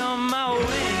rocket on my wing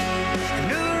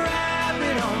and a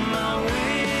rabbit on my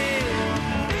wing.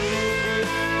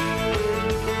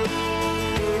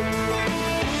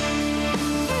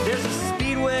 There's a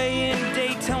speedway in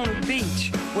Daytona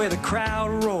Beach where the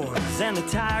crowd roars and the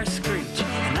tires screech.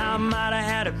 And I might have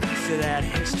had a piece of that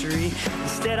history.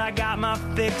 Instead I got my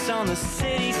fix on the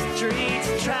city streets,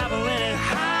 traveling at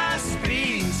high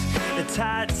speeds. The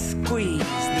tight squeeze,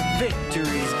 the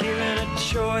victories, given a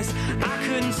choice I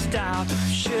couldn't stop.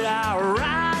 Should I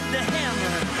ride the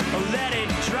hammer or let it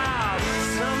drop?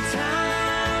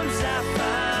 Sometimes I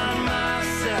find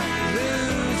myself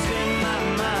losing my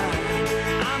mind.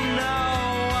 I know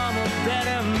I'm a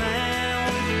better man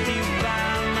with you by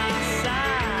my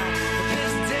side. But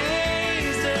there's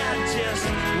days that I just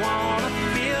wanna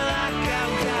feel like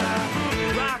I've got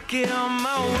a rocket on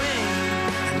my wing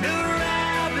and a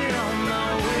rabbit on my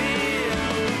wheel.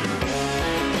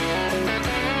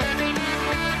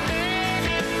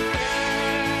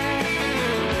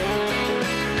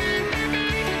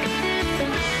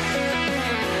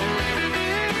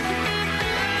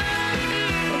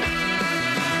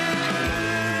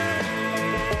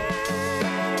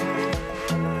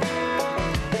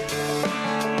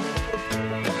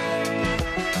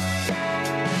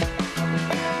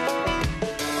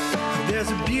 There's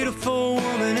a beautiful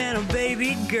woman and a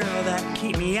baby girl that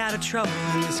keep me out of trouble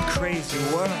in this crazy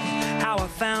world. How I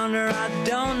found her, I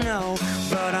don't know,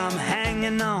 but I'm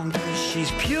hanging on cause she's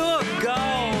pure gold.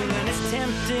 And it's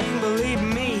tempting, believe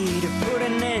me, to put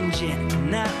an engine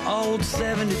in that old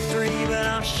 73, but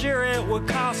I'm sure it would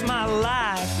cost my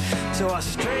life. So I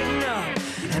straighten up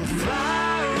and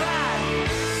fly right.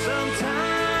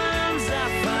 Sometimes I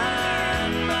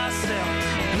find myself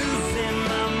losing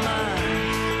my mind.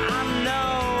 I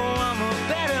know I'm a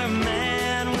better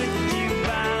man with you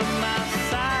by my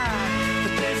side.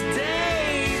 But there's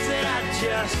days that I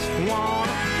just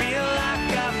wanna feel like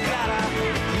I've got a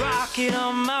rocket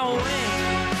on my wing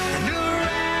and a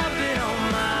rabbit on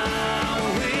my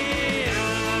wheel.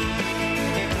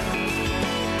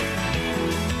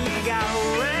 I got a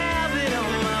rabbit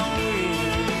on my wheel.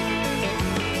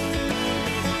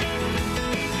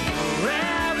 A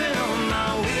rabbit on my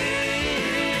wheel.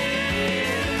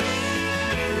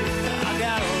 I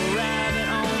got a rabbit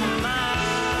on my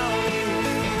wheel.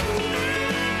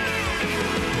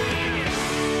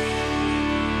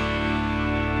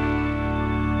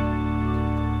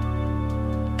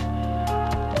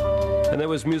 And that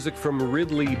was music from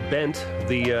Ridley Bent,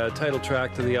 the title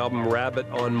track to the album Rabbit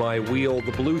on My Wheel.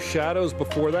 The Blue Shadows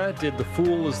before that did The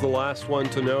Fool Is the Last One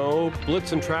to Know.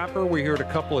 Blitz and Trapper, we heard a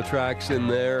couple of tracks in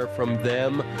there from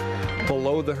them.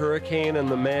 Below the Hurricane and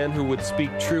The Man Who Would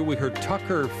Speak True, we heard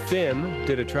Tucker Finn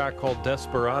did a track called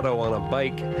Desperado on a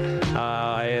Bike.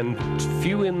 And a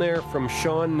few in there from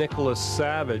Sean Nicholas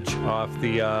Savage off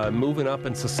the Moving Up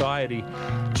in Society,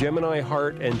 Gemini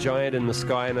Heart and Giant in the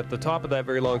Sky. And at the top of that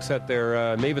very long set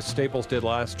there, Mavis Staples did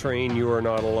Last Train, You Are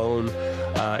Not Alone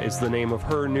is the name of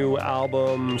her new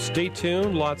album. Stay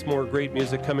tuned, lots more great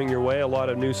music coming your way, a lot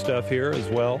of new stuff here as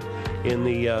well in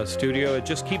the studio. It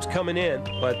just keeps coming in,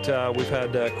 but we've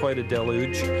had quite a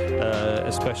deluge,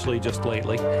 especially just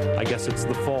lately. I guess it's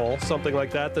the fall, something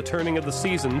like that, the turning of the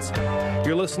seasons.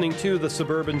 You're listening to the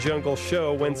Suburban Jungle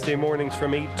Show, Wednesday mornings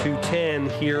from 8 to 10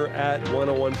 here at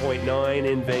 101.9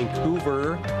 in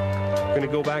Vancouver. We're going to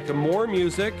go back to more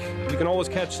music. You can always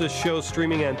catch this show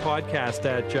streaming and podcast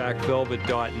at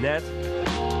jackvelvet.net.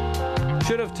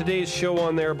 Should have today's show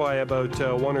on there by about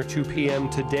 1 or 2 p.m.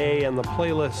 today, and the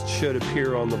playlist should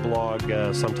appear on the blog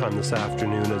sometime this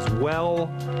afternoon as well.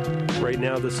 Right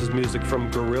now, this is music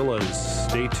from Gorillaz.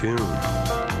 Stay tuned.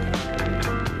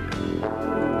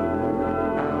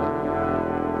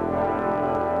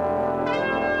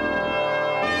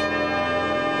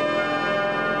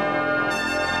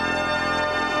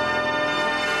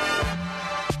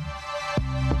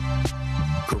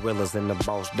 Gorillas in the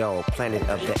Boss Dog, Planet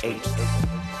of the Apes.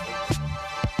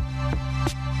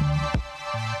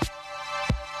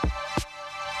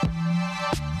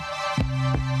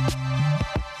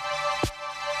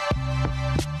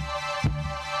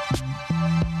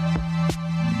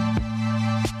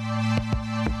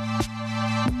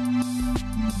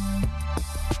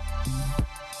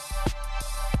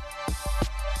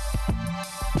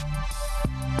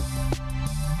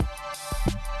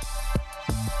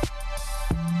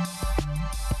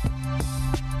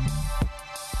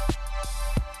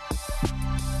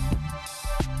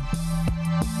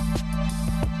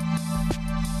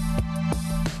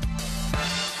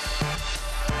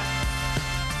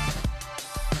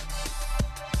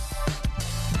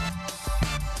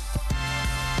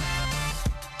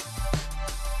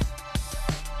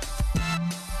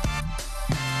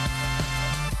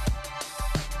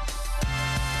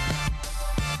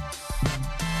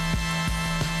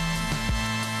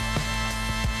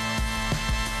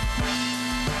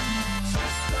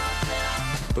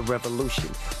 the revolution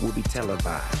will be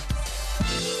televised.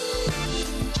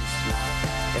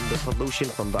 And the pollution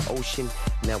from the ocean,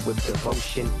 now with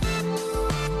devotion,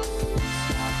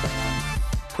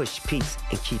 push peace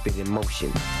and keep it in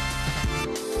motion.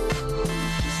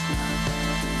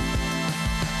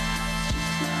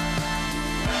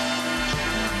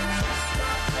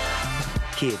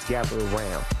 Kids gather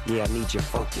around, yeah, I need your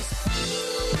focus.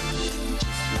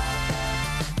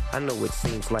 I know it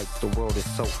seems like the world is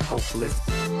so hopeless.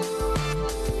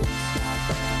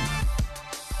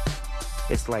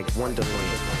 It's like Wonderland.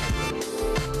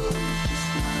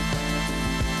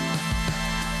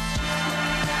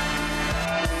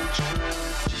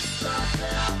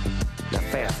 Now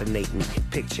fascinate me,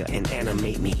 picture and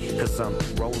animate me, cause I'm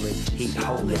rolling, heat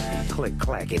holding, click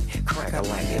clacking,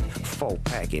 crack-a-lacking, full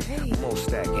packing, more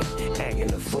stacking,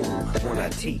 acting a fool when I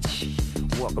teach.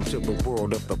 Welcome to the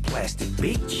world of the plastic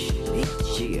beach.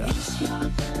 Yeah.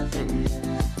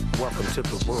 Welcome to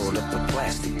the world of the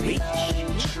plastic beach.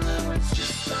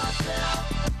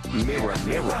 Mirror,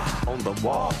 mirror on the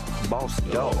wall, boss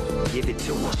dog, give it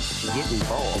to him, get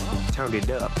involved, turn it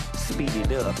up, speed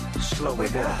it up, slow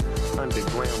it up,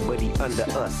 underground but he under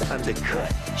us,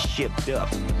 undercut, shipped up,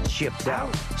 chipped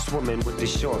out, swimming with the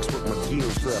sharks with my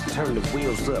gills up, turn the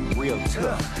wheels up, real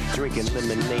tough, drinking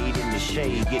lemonade in the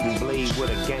shade, getting blade with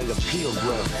a gang of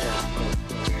pilgrims.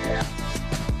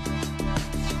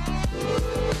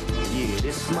 Yeah,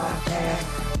 this is my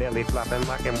path, belly flopping,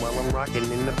 rocking while I'm rocking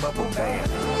in the bubble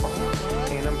bath.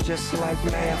 And I'm just like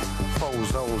math, four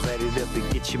zones added up to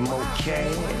get you more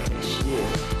cash.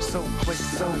 Yeah, so quick,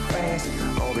 so fast,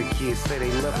 all the kids say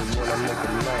they love it when I make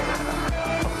them laugh.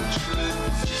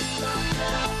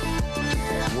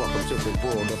 Welcome to the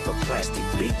world of the plastic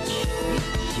beach.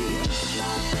 Yeah.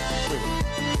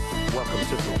 Welcome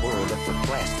to the world of the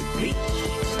plastic beach.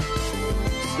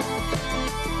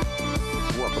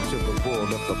 Welcome to the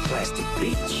world of the plastic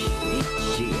beach.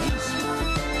 Yeah.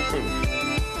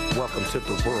 Welcome to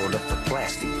the world of the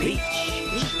plastic beach.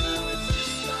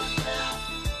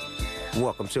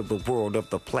 Welcome to the world of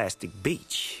the plastic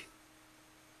beach.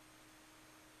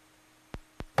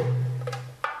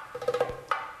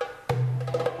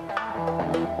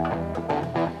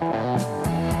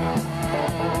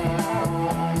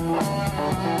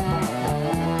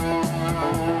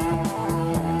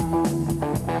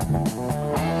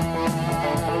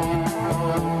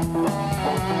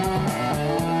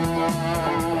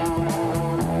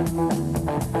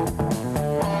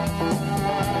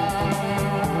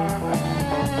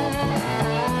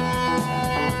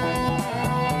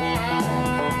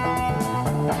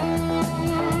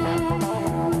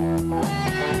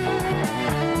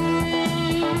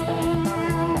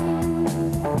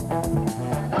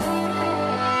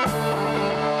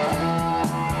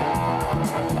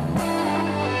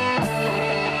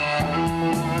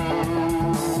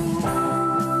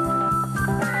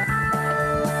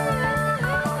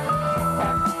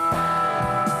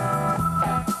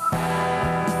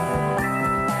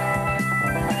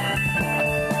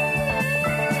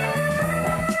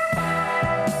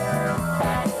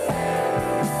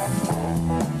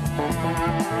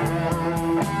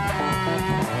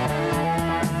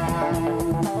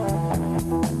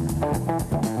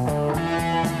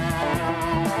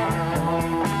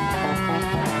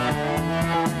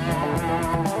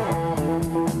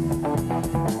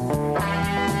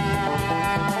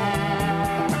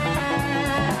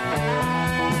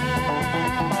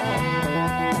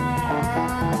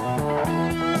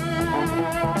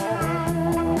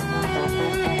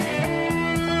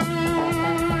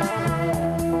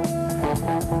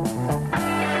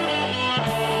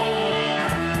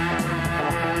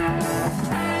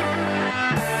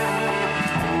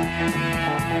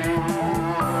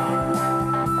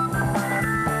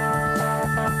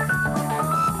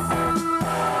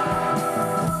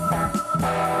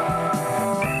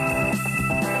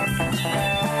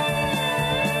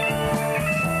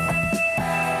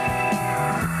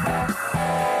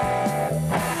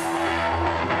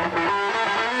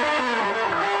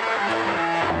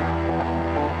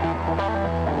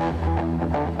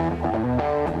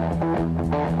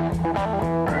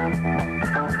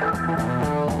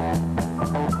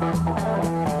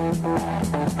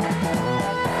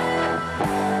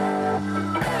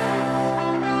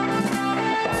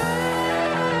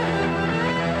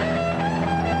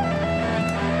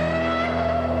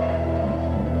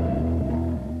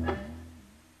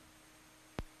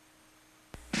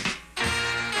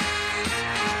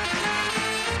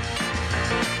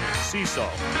 Sea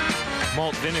salt,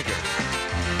 malt vinegar,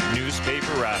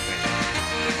 newspaper wrapping,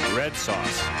 red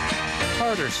sauce,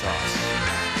 tartar sauce,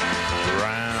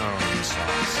 brown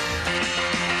sauce.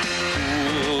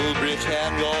 Cool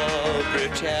Britannia,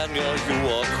 Britannia, you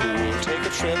are cool. Take a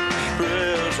trip,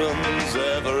 Britons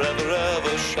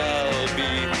ever shall be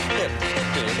hip.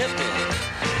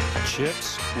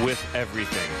 Chips with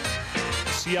everything.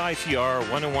 CITR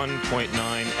 101.9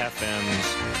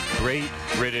 FM's Great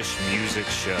British Music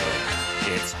Show.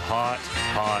 It's hot,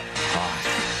 hot, hot.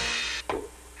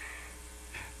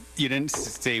 You didn't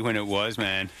say when it was,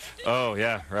 man. Oh,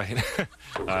 yeah, right.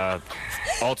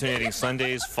 Alternating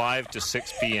Sundays, 5 to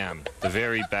 6 p.m. The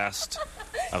very best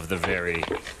of the very,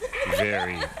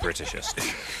 very Britishest.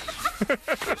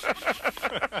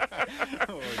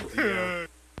 Oh, dear.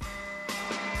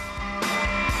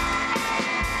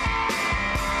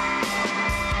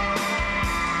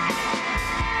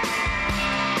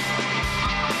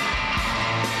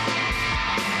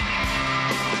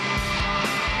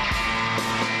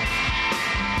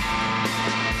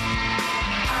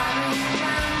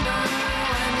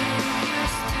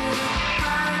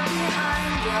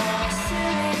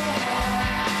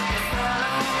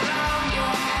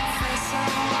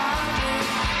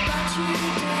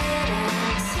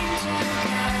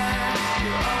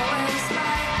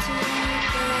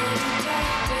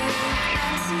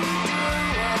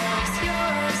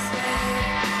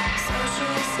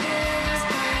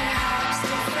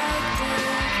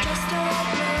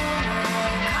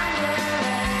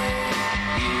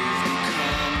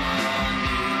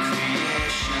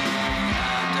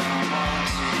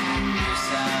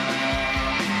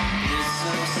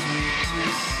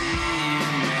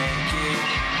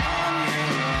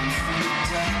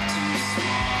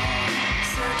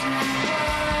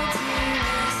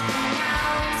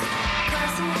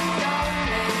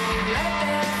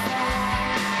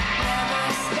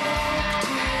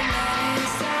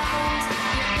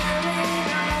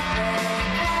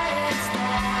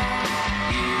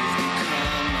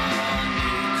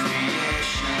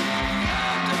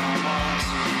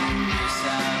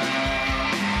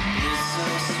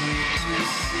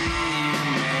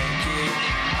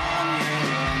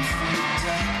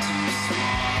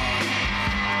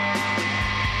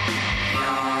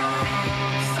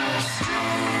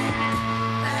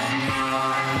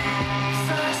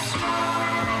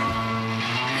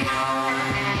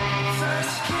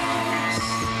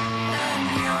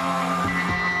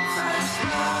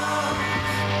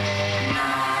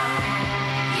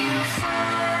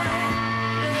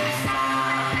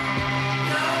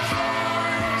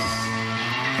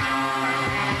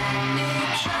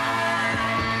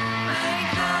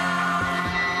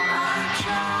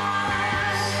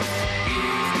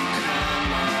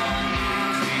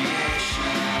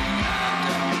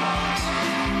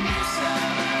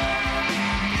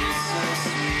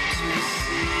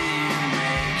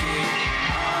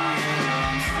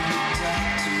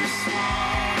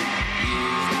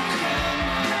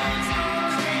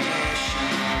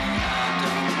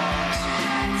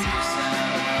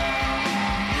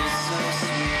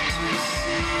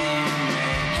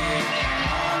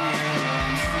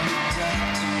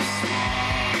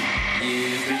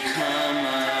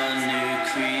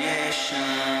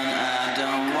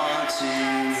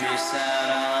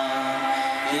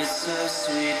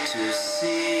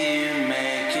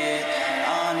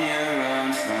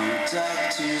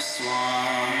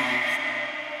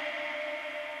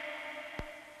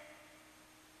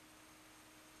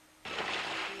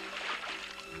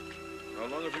 How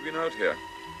long have you been out here?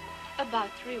 About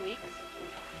 3 weeks.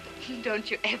 Don't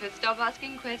you ever stop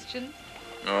asking questions?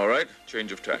 All right,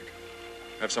 change of tack.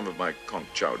 Have some of my conch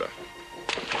chowder.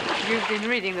 You've been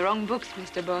reading the wrong books,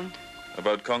 Mr. Bond.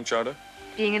 About conch chowder?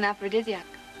 Being an aphrodisiac.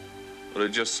 Well, it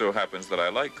just so happens that I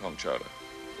like conch chowder.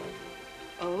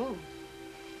 Oh.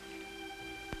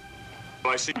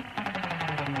 I see.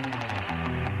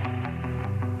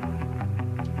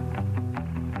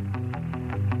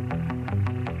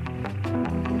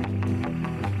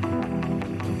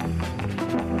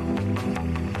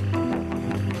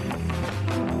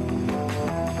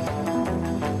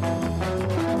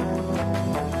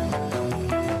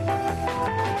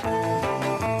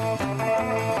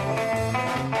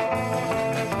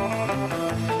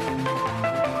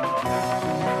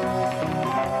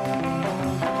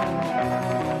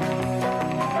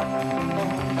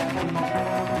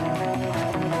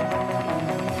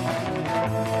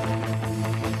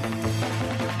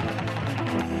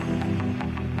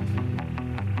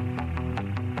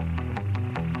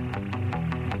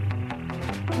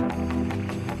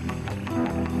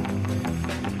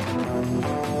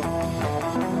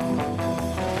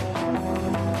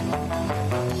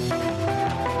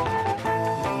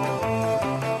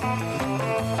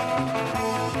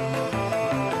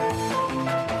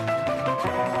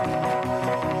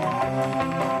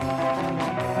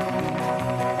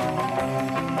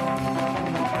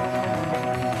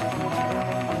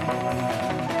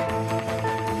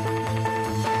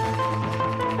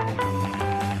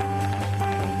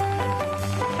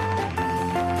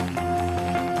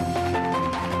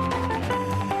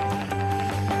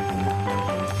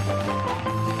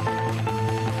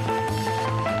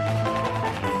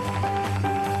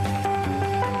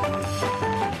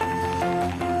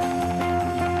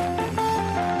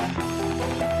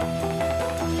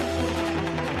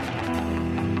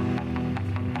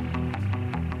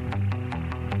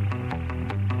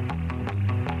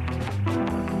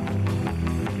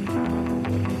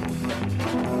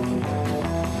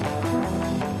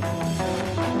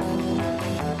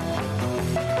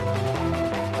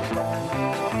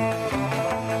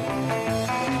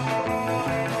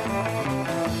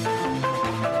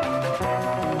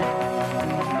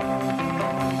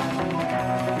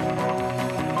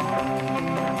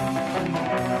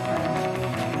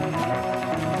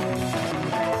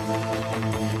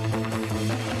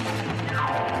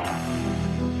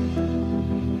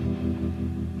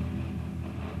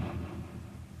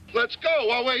 let's go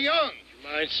while we're young. You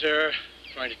mind, sir,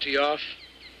 trying to tee off?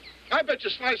 I bet you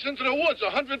slice into the woods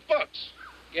 $100.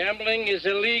 Gambling is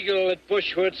illegal at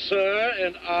Bushwood, sir,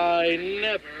 and I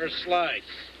never slice.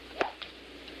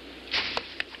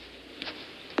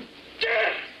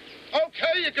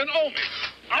 Okay, you can owe me.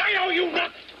 I owe you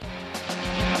nothing.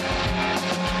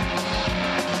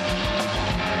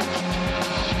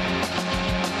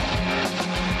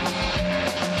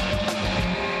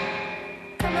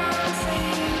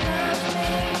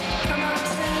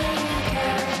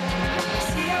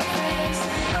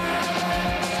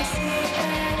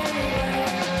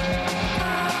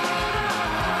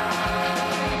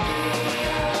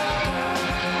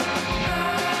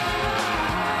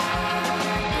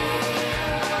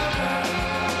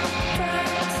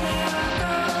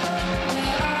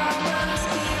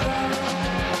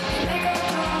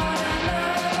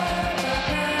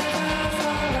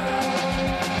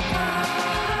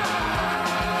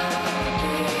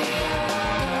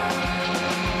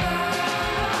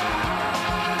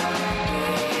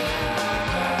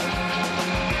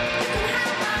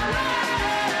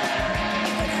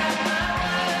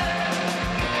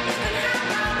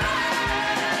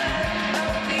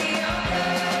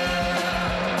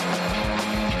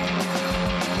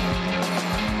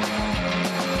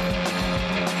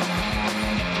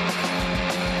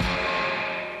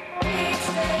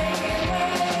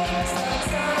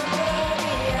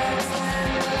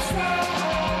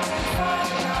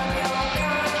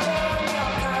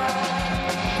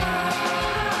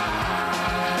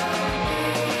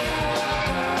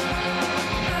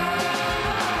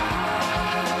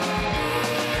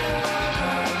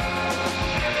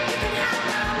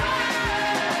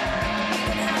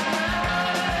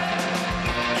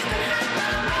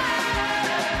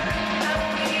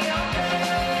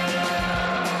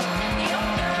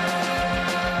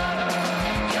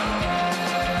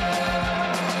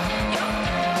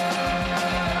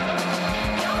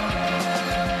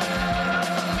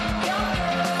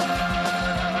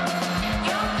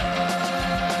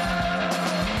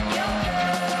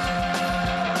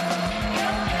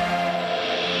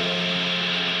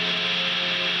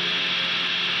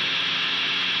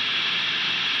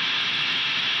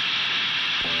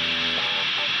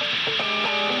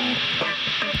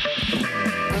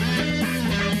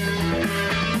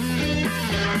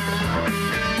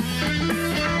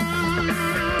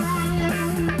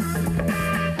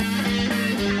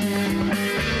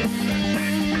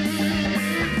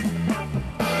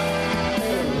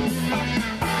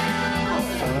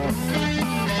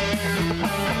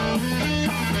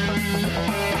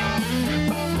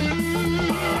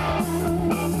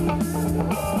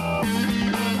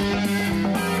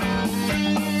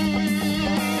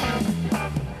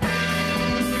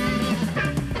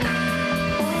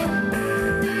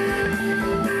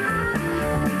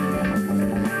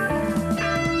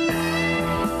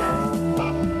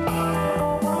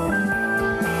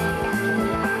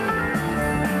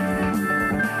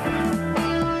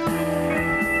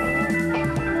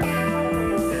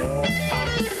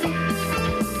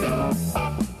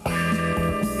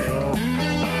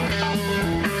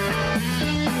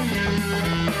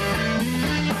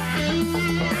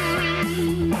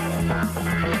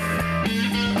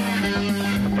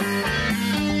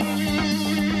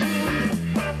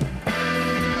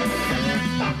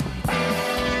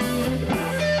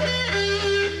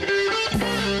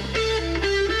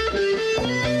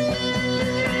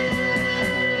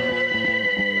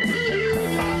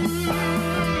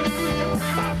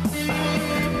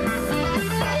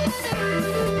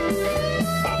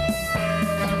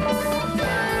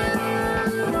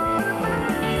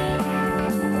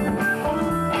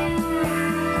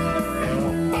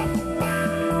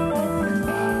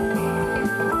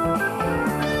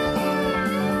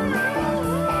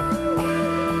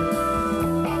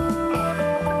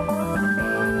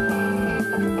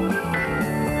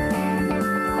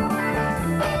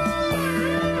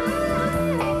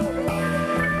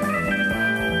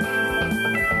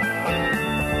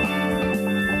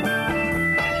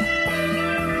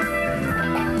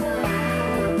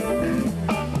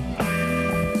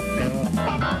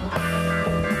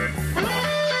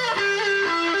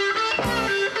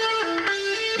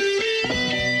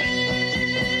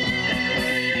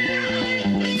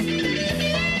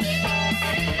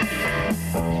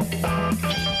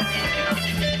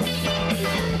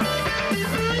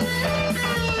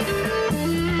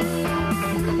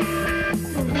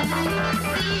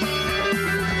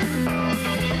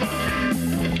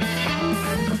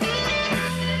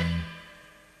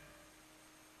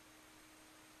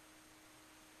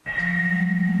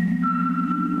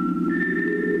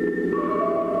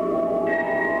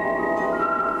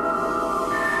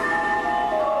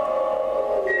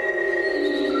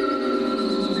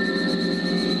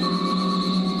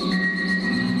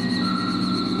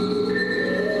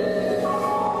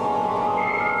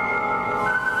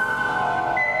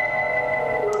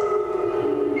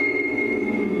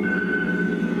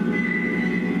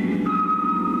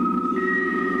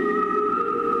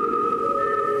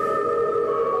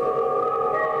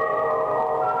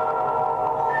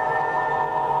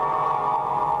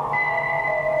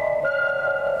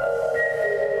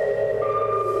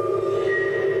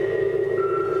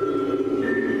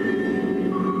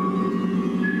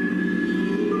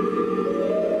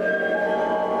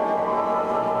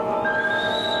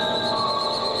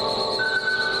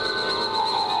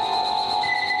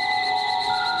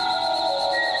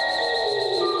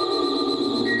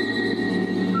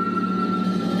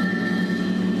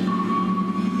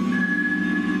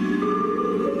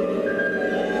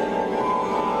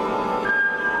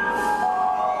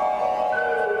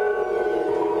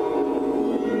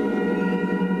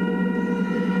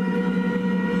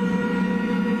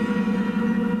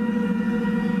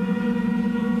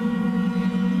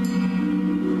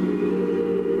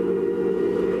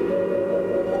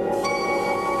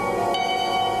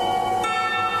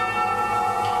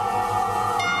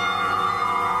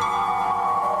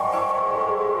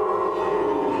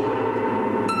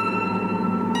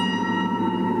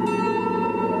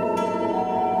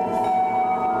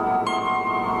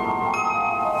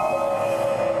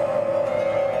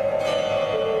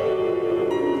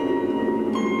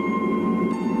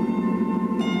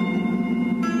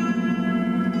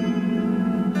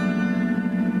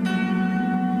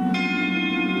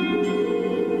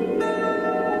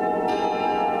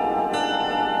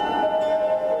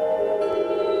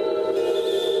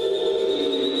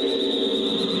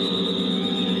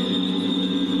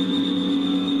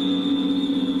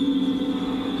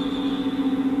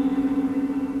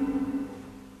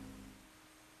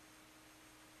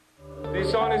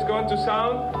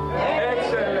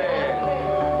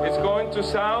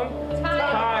 sound?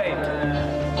 Tide.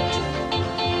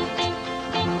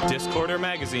 Discorder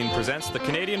Magazine presents the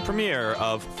Canadian premiere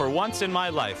of For Once in My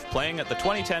Life, playing at the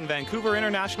 2010 Vancouver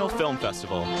International Film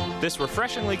Festival. This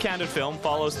refreshingly candid film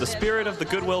follows the spirit of the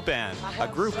Goodwill Band, a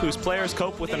group whose players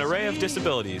cope with an array of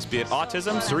disabilities, be it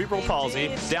autism, cerebral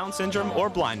palsy, Down syndrome, or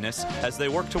blindness, as they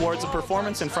work towards a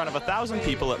performance in front of 1,000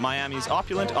 people at Miami's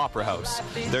opulent Opera House.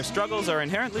 Their struggles are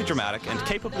inherently dramatic and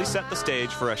capably set the stage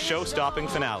for a show-stopping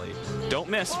finale. Don't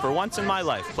miss For Once in My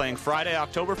Life, playing Friday,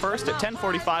 October 1st at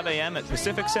 10:45 a.m. at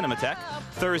Pacific Cinematheque,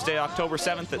 Thursday, October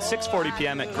 7th at 6:40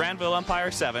 p.m. at Granville Empire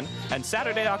 7, and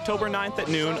Saturday, October 9th at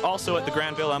noon, also at the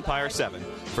Granville Empire 7.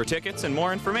 For tickets and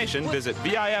more information, visit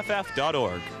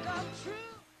viff.org.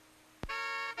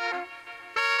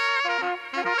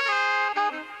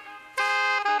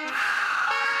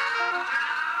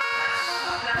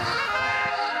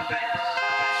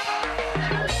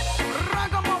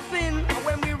 Ragamuffin,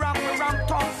 when we rap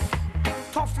tough.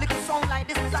 Tough little song like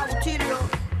this is how we tell you.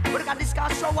 We got this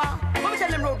guy show up. Let me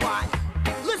tell him road boy.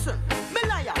 Listen, me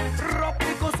liar. Rock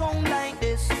little song like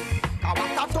this. I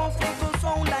want a tough little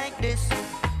song like this.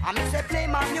 I mean say play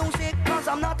my music cause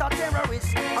I'm not a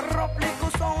terrorist. A rock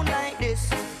little song like this.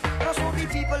 That's what the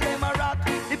people them a rock,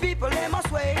 the people them a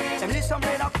sway. Them listen to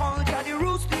the culture, the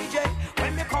roots DJ.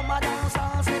 When me come a dance,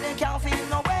 I say they can't feel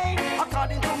no way.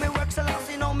 According to me work, so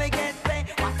you know me get paid.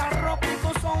 What a rock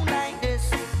little song like this.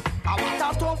 I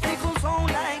want a tough little song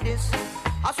like this.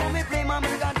 I saw me play my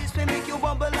music and this will make you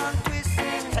bubble and twist.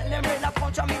 Tell them red a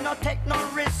punch and me not take no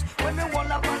risk. When me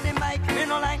hold up on the mic, me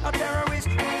no like no terrorist.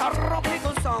 What a rock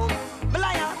little song. Me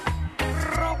liar.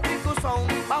 Rock little song.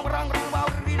 Bang rang rang bang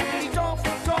really really tough,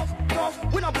 tough, tough.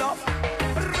 We no bluff.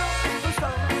 Rock little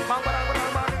song. Bang rang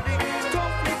rang bang really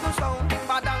tough little song.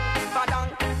 Badang, badang,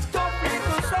 tough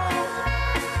little song.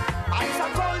 It's a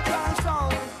cultural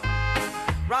song.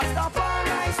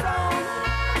 Rastafari song.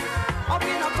 Up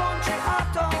in a country or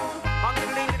town. Bang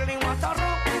diddling diddling, what a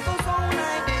rock little song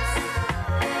like this.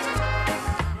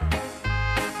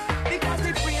 Because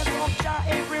we praise from Jah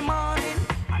every morning,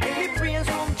 and then we praise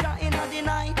from Jah in the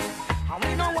night. And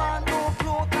we no want no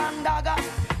cloak and dagger,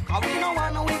 cause we no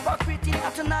want no hypocrite in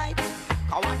here tonight.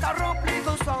 Cause what a rock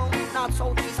little song, not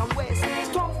south, east and west.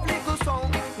 Tough little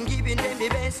song, giving them the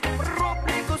best. Rock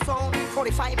little song,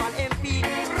 45 and MP.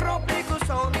 Rock little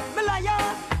song, me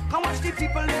liar. Come watch the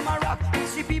people them a rock,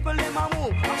 see people them a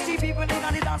move. Watch the people in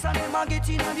the dance and them a get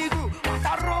in the groove. What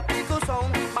a rock little song,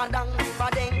 badang,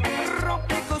 badang. Rock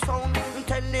little song,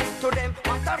 tell it to them.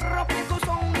 What a rock little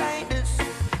song like this.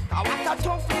 What a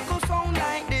tough little song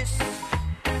like this.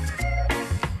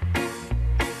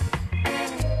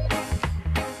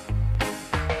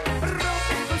 Rock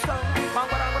little song, bang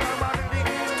bang bang bang.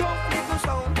 Tough little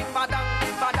song, badang,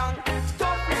 badang.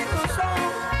 Tough little song.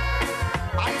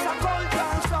 It's a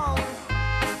cultural song.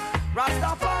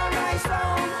 Rastafari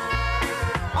song.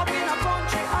 Up in a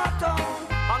country or town.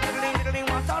 Bang diddling diddling,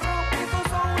 what a rock little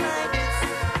song like this.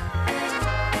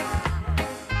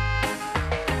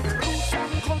 Roots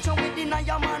and culture we deny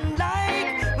a man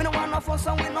like. We don't want no fuss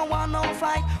and we don't want no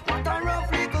fight. What a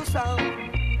rough little song.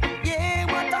 Yeah,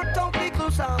 what a tough little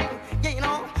song. Yeah, you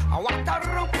know, what a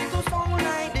rough little song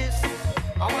like this.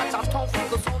 I want a tough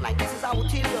little song like this is how we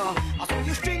tell you. So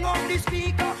you string up the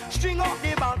speaker, string up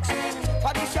the box.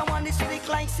 For this you want the slick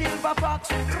like silver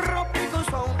fox. Rock little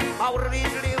song.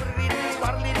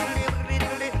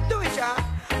 Do it, ya.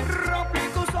 Rock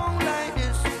little song like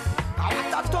this. I want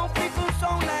a tough little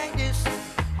song like this.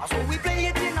 So we play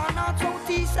it in a north, south,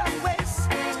 east and west.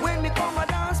 When me come a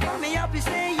dance, for me happy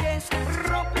say yes.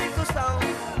 Rock little song.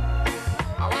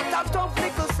 I want a tough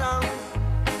little song.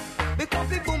 We come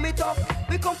fi boom it up,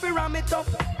 we come fi ram it up,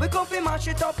 we come fi mash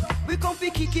it up, we come fi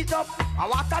kick it up. I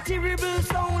want a terrible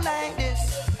sound like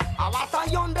this. I want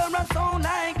a yonder sound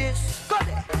like this. Go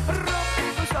there. Rough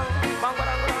little sound, bang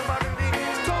bang bang bang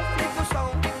bang. Tough little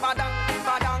sound, badang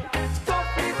badang. Tough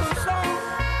little sound.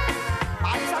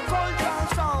 It's a cultural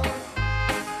sound.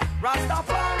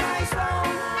 Rastafari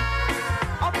sound.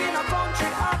 Up in a country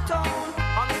or town.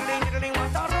 Bang diddling diddling,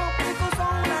 what a rough little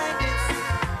sound like this.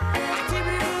 A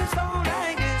terrible sound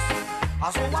like this.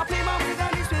 So I play my music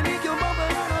and this will make you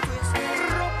bubble and a twist.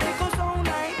 Rock little sound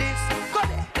like this. Go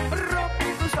there. Rock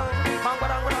little sound. Bang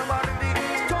badang badang badang.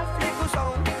 Tough little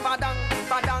sound. Badang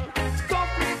badang.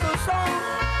 Tough little sound.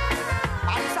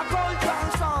 It's a cultural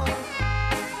sound.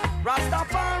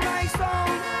 Rastafari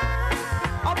sound.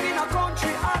 Up in a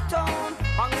country or town.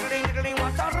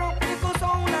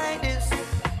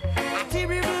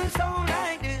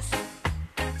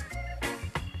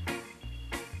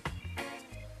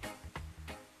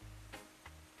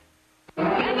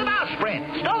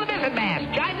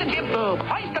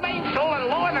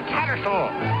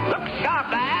 store. Look sharp,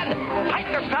 lad.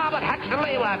 Tighten the starboard hatch to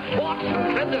leeward. Sports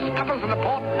and trim the scuppers on the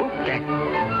port poop deck.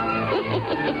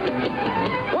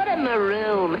 What a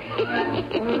maroon.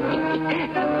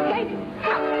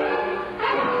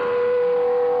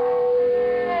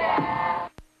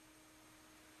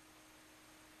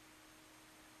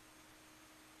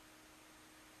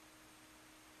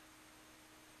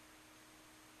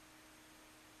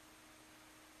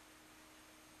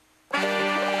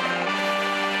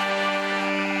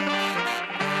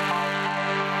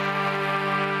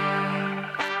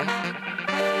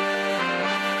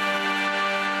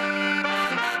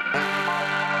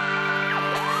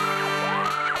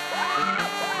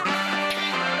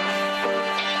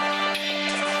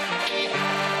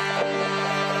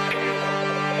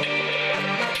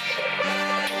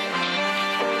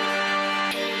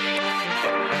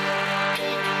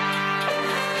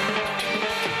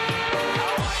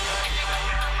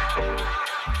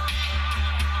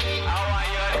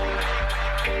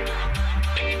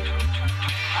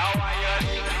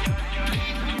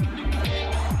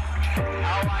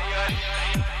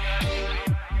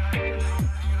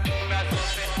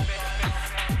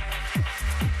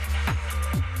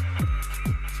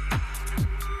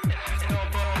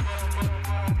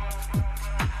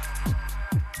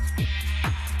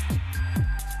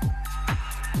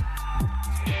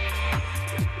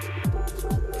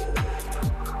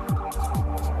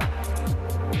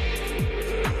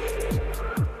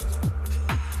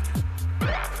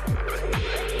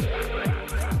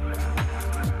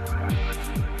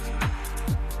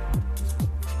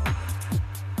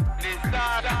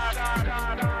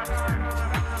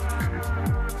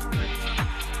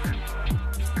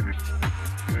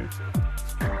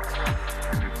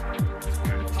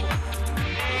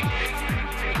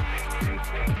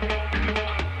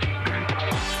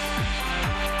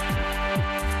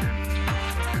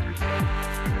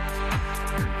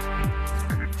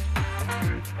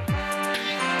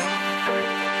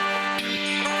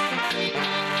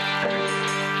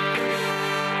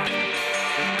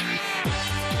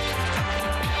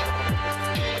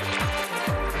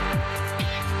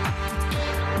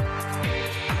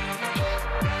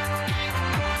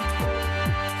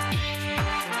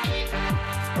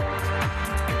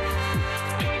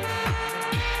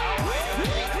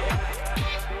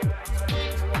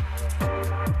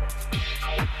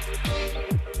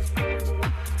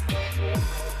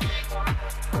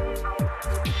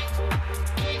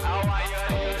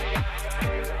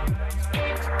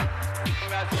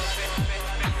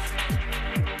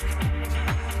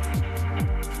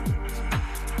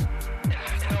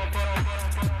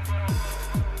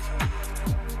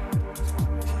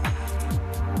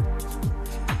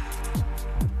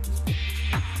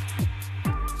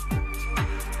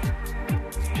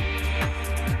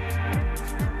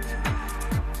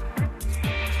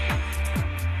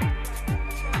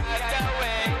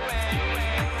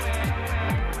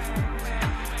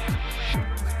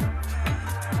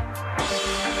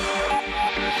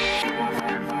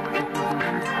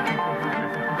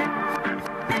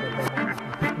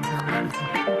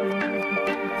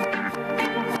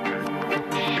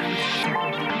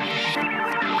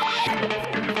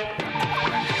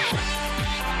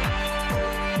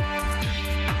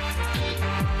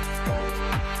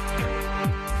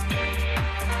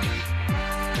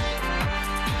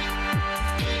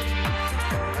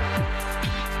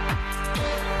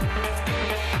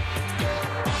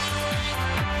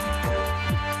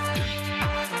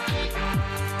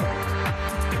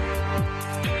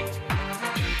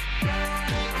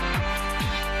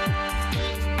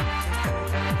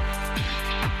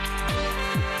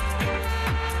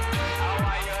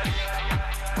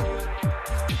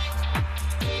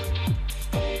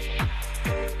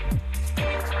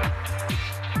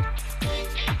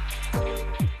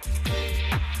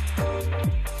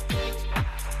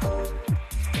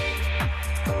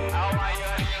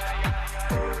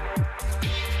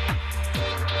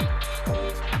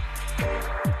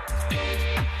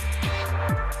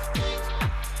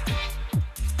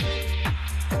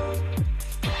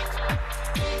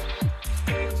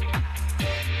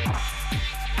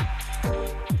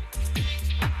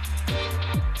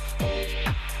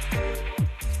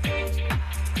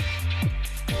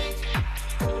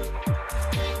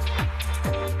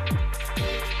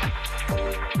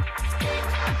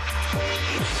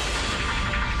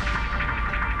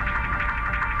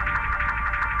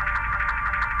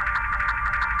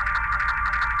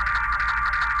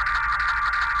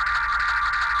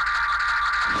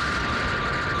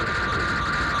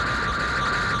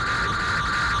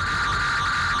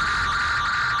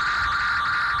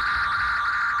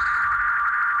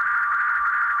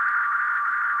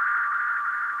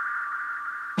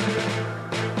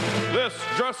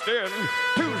 just in.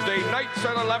 Tuesday nights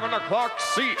at 11 o'clock,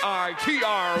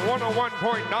 CITR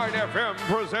 101.9 FM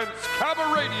presents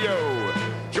Cabba Radio.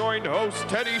 Join host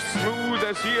Teddy Smooth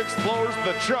as he explores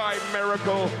the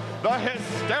chimerical, the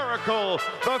hysterical,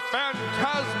 the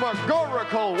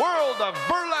phantasmagorical world of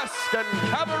burlesque and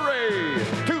cabaret.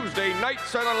 Tuesday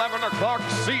nights at 11 o'clock,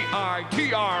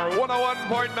 CITR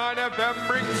 101.9 FM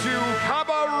brings you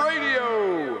Cabba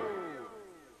Radio.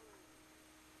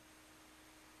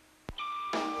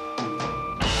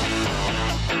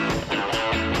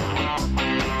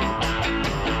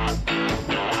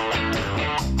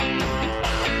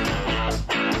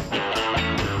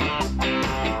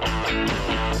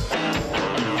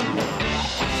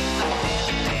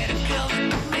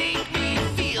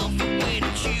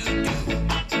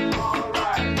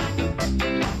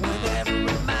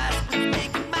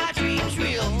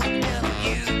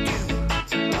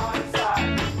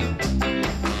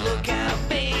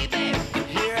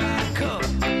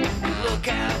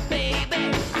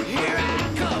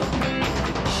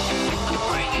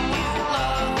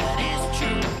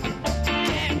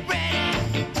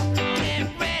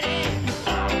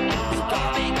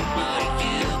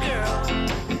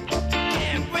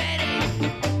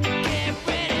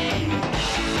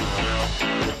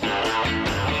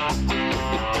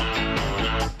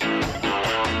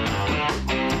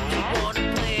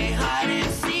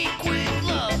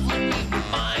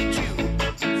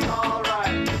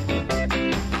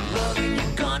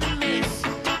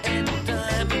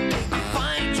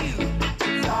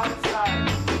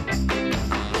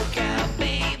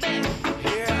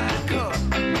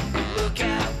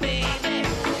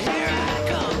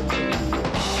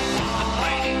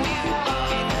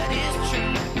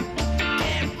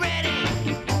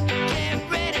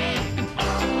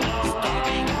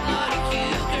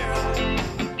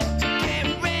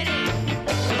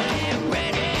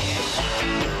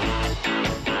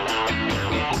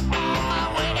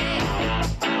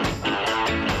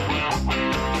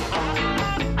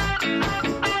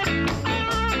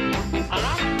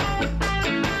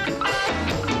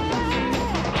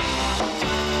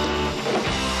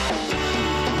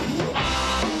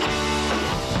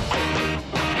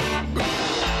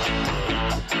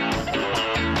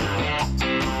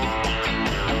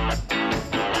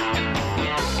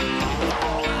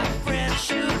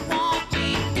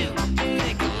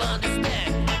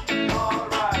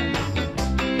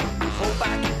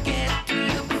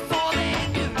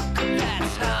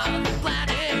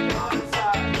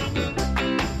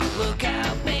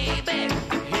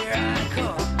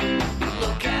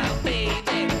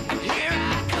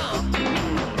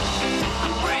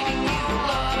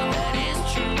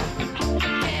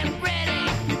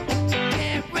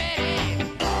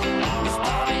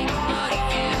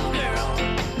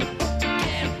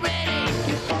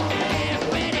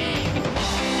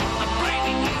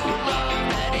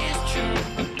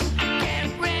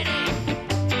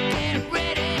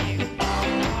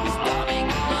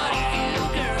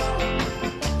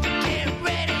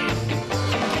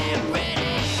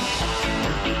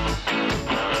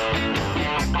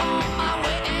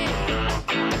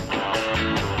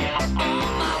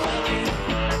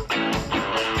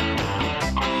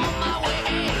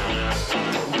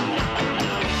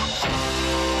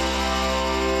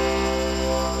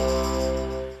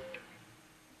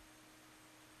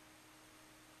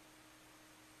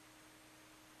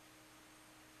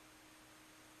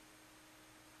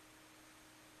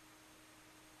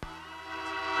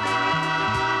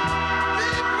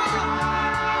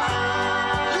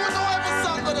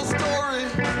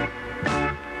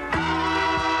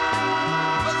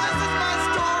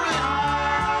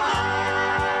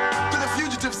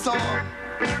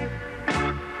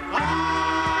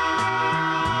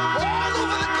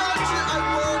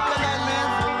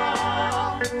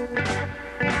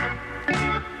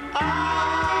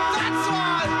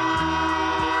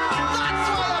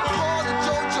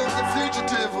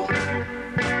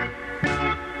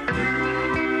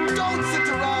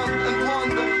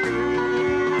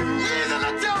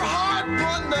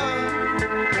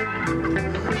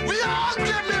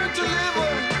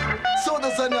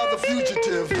 Another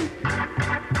fugitive.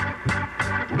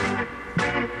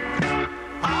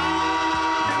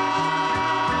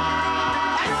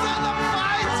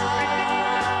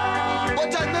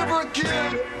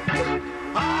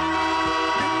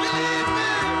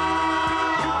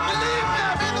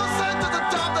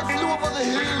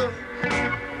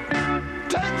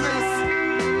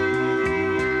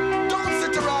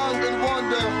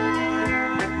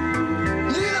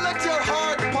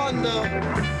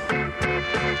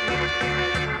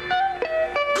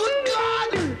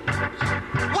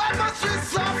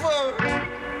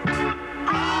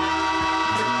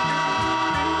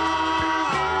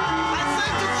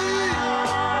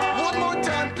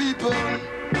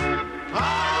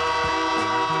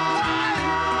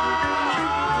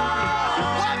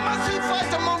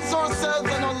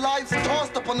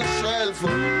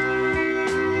 alive.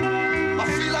 I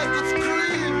feel I could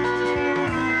scream.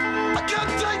 I can't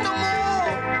take no more.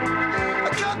 I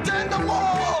can't take no more.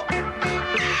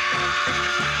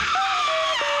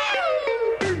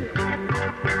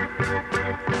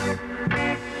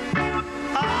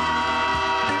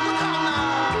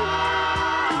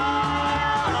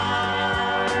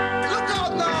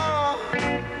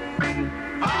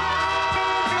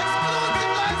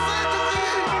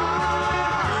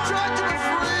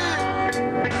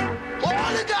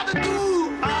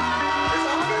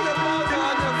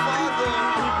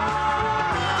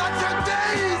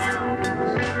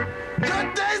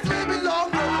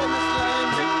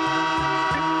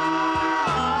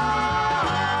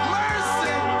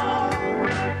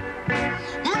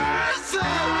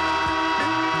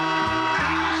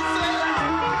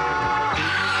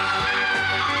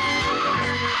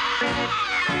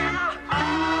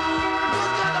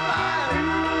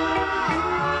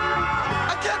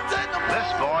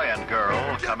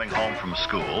 From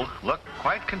school look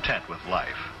quite content with life.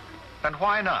 And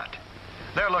why not?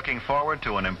 They're looking forward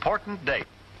to an important date,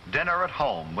 dinner at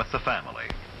home with the family.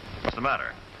 What's the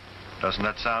matter? Doesn't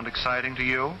that sound exciting to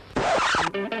you?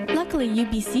 Luckily,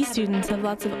 UBC students have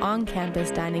lots of on-campus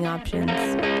dining options.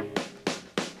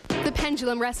 The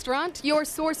Pendulum Restaurant, your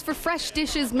source for fresh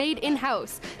dishes made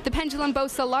in-house. The Pendulum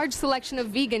boasts a large selection of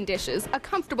vegan dishes, a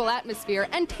comfortable atmosphere,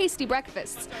 and tasty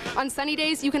breakfasts. On sunny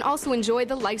days, you can also enjoy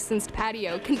the licensed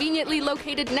patio. Conveniently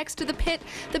located next to the pit,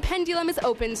 the Pendulum is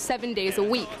open 7 days a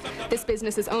week. This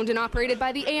business is owned and operated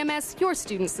by the AMS, your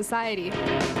student society.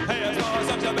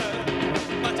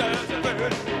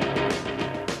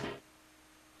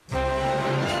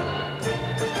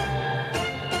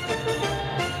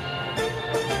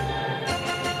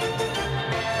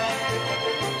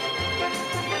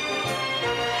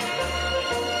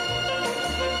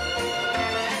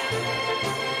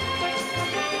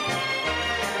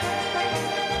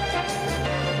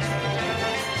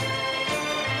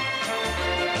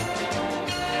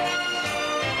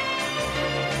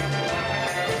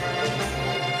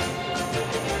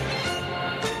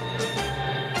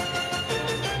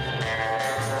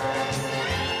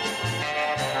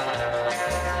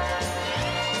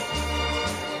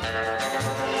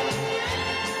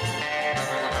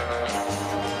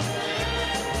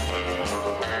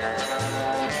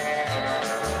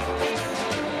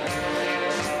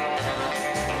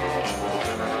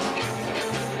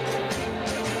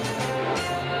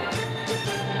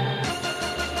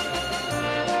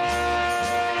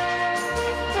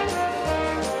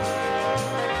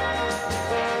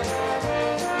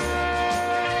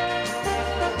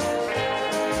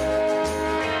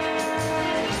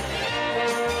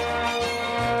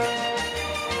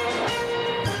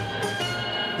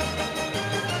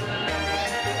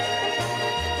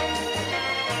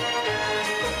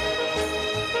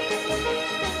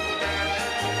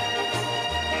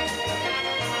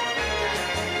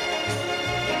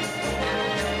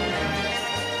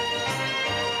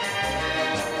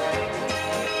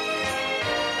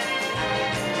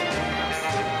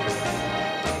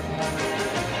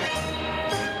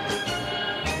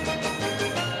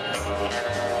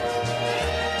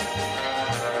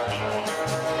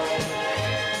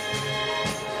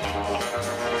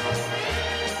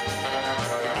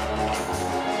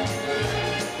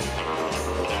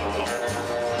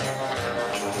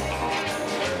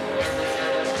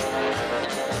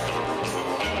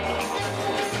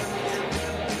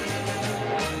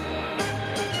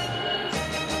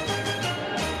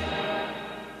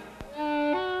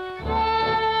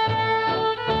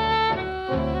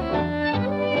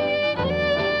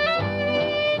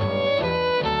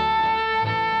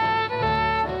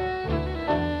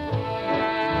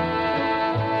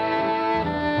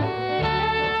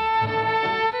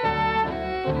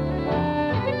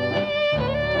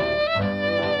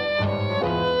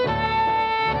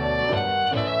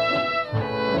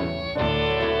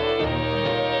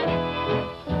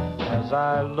 As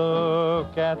I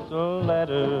look at the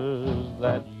letters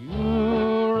that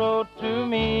you wrote to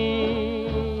me,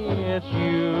 it's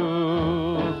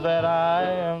you that I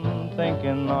am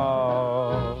thinking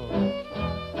of.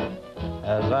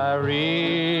 As I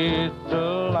read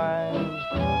the lines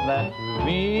that to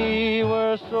me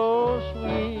were so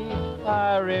sweet,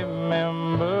 I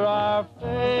remember our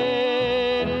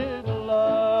faded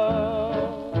love.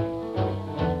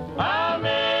 I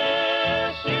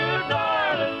miss you,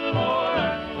 darling, more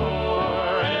and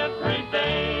more every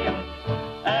day,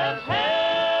 as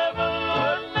heaven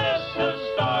would miss the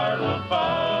stars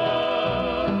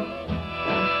above.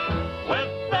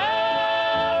 With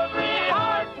every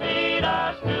heartbeat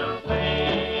I still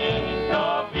think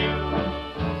of you,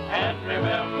 and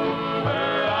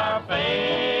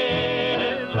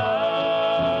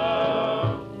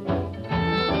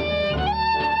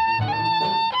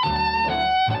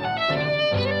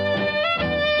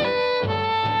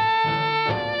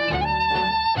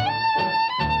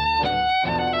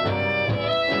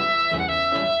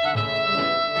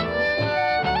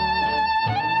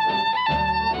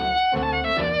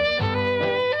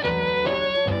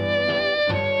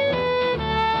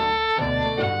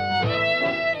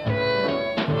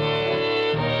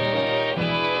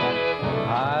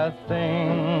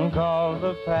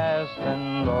past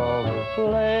and all the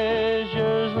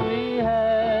pleasures we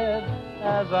had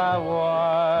as I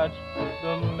watched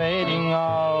the mating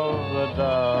of the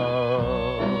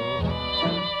dove.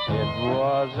 It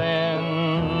was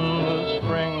in the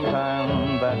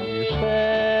springtime that you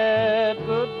said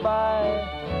goodbye.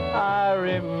 I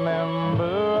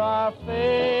remember our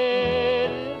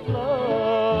faded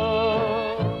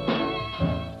love.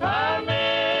 I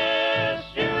miss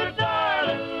you,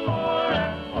 darling, more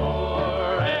and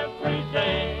more every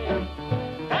day,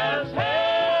 as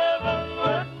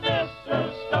heavenward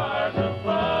distant stars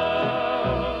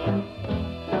above.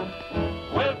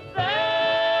 With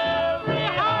every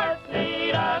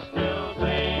heartbeat I still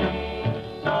think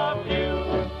of you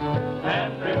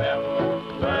and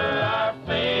remember our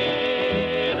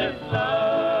faded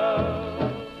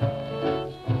love,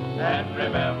 and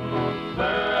remember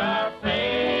our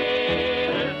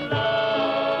faded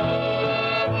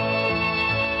love.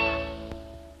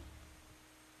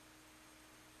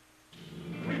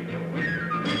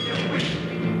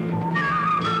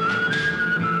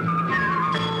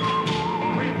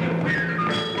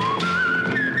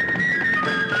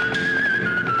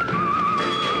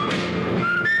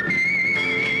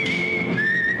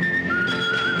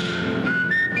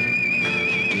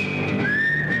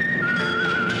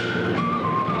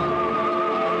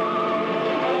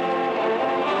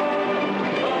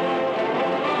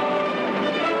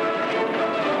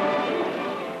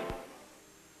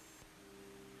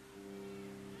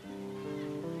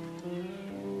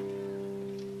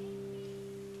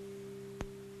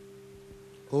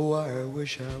 Oh, I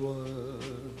wish I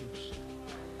was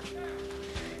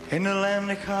in the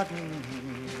land of cotton.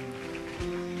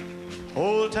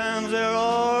 Old times there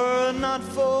are not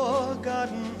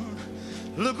forgotten.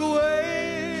 Look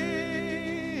away,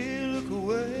 look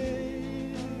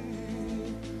away,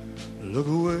 look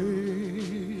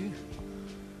away,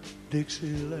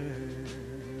 Dixieland.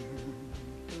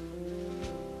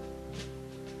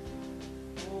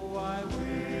 Oh, I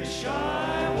wish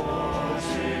I was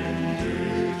in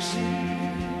Dixie,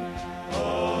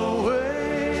 away,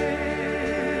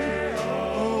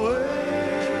 away.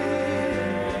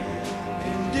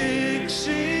 In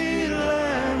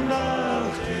Dixieland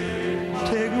I'll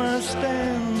take my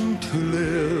stand to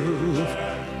live,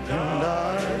 and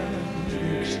I'm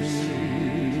Dixie.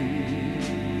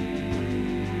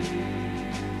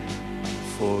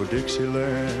 For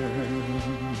Dixieland,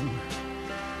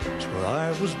 it's where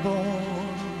I was born.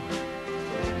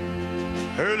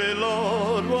 Early,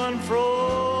 Lord, one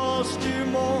frosty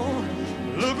morn.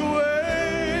 Look away,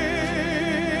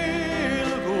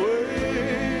 look away,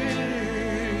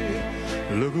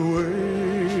 look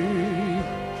away,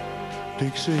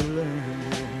 Dixieland.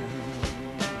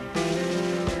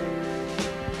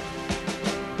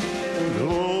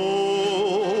 Glory,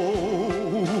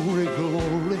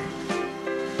 glory,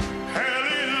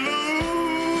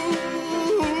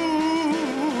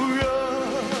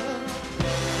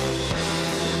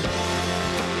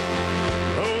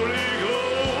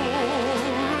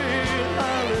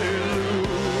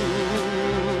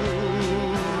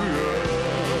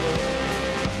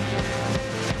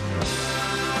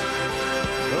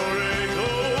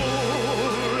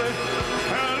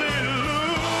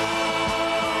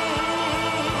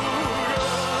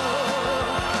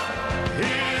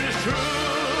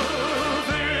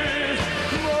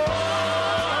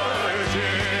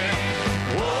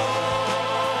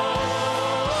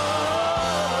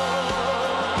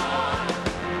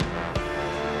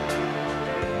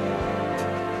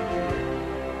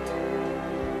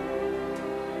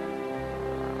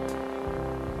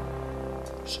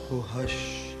 So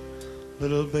hush,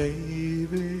 little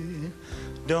baby,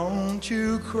 don't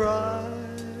you cry.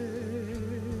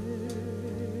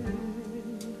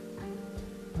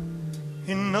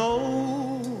 You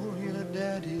know your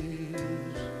daddy's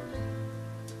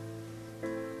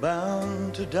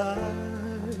bound to die.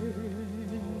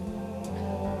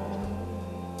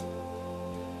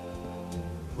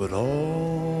 But all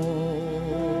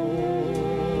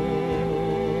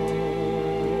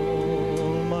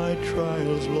my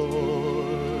trials,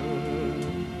 Lord,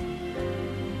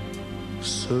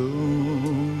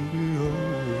 soon be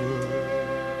over.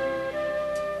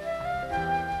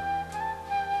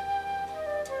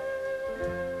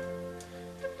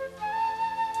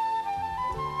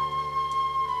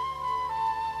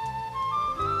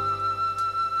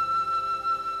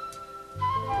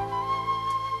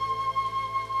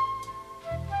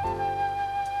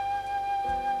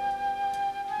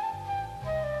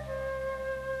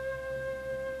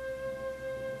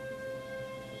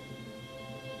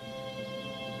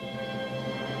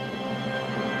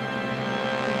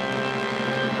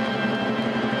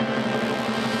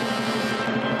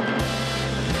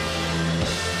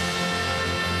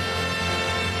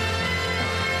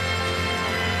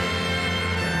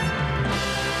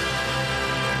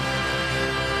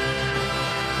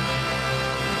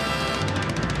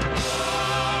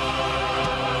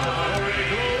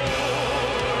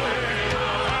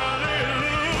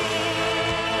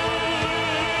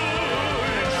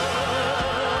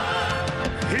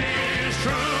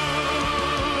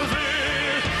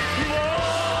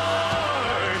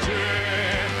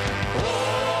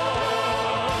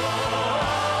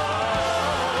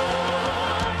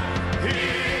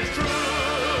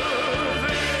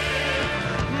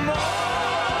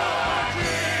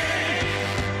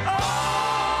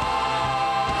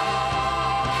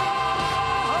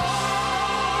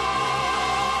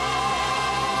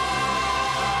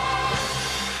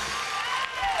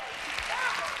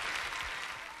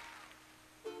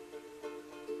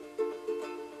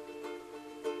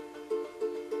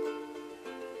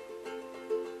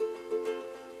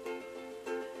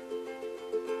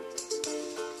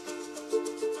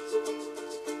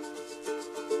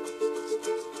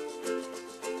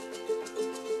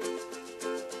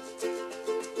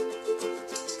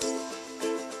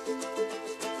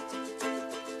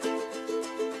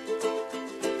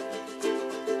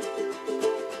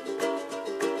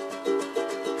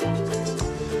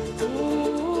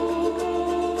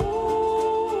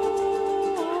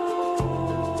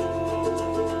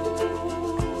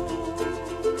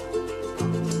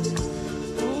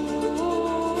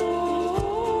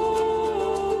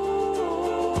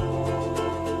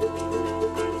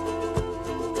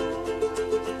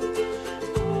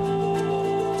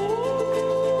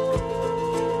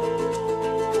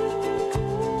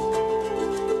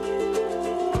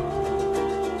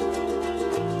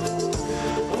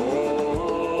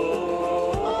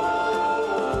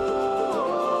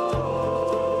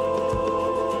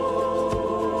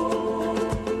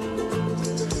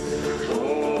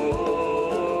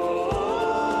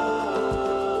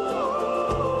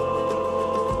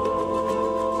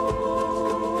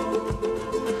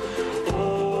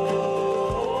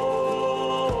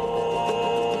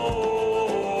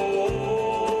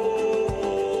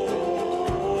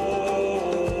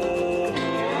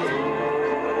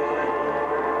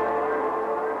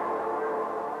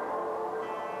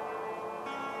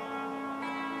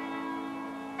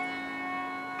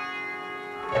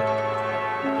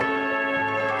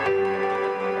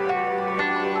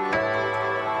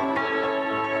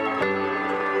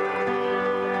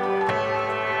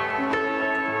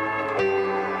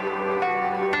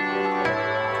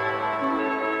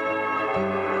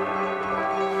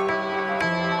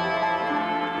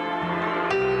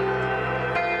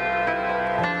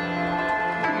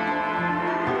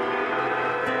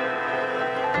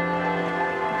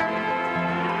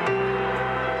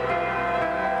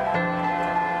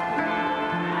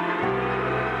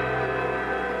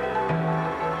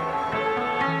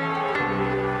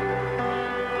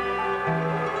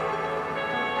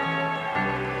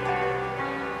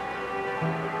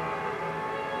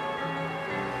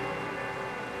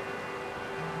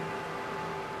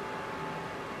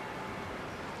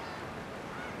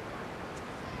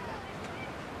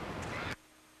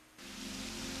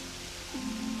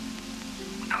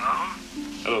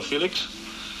 Hello, Felix.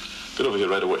 Get over here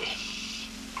right away.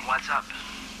 What's up?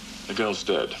 The girl's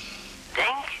dead.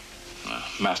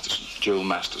 Dink? Masterson, Jill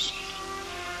Masterson.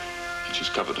 And she's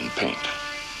covered in paint.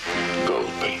 Gold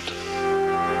paint.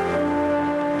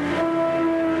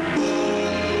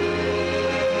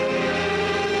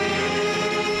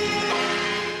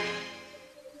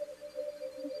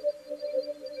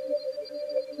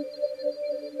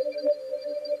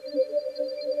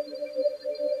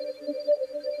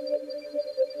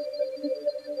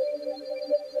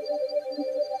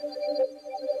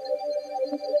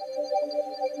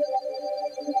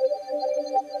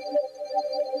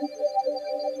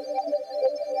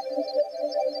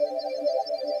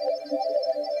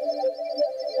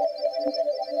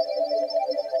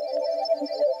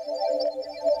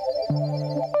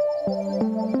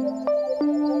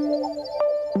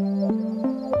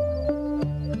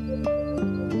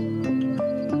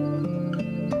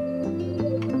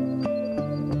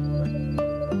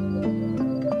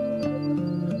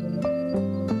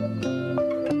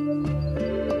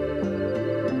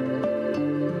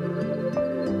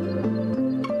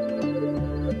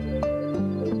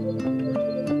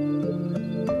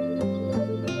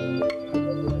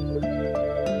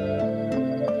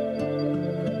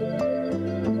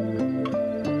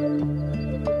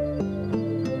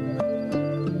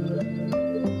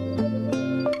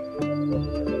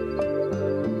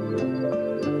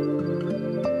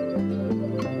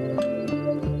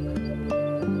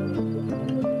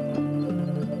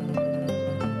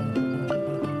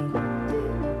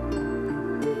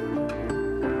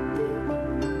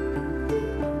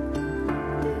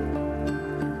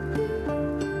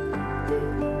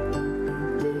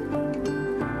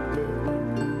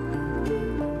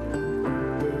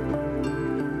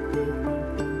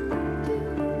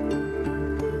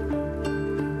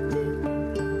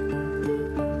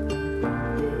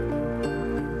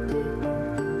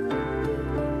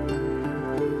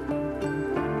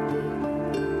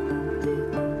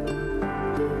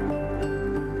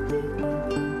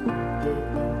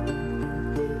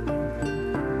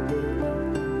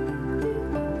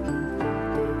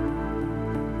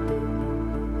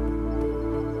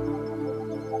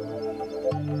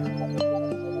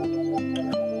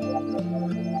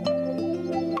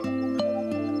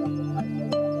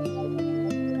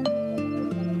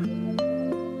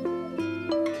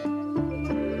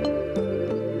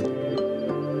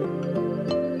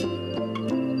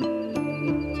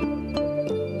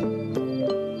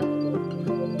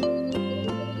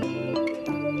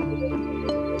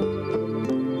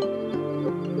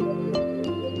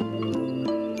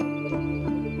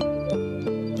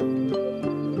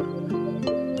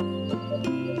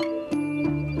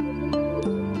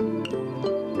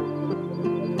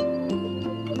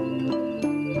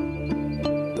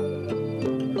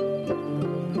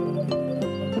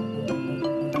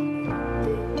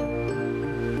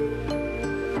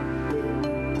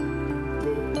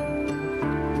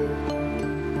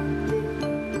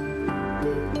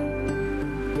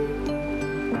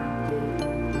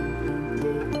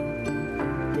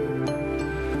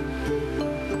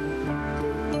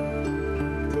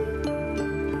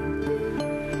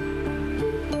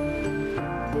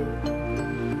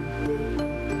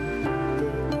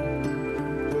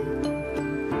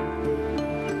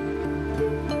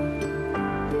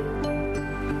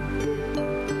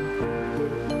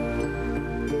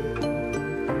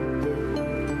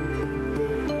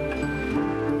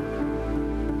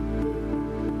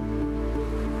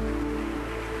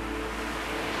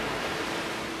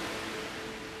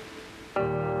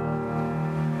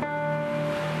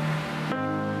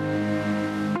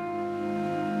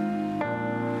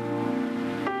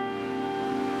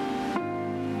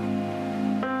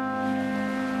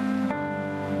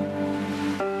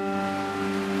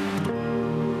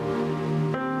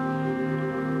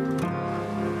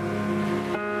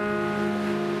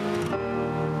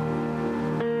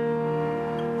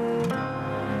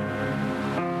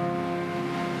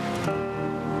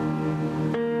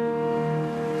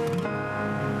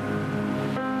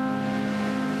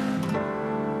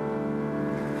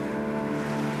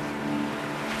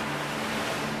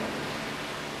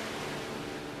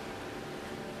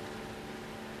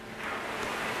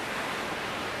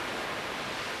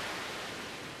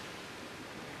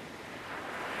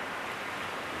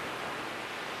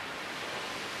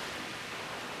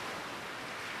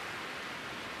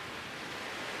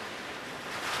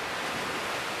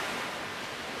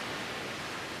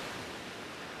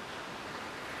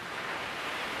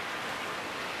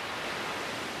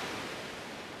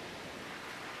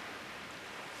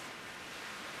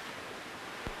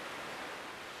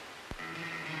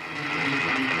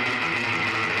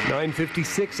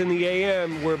 9:56 in the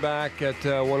AM. We're back at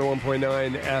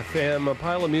 101.9 FM. A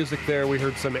pile of music there. We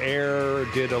heard some Air,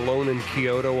 did Alone in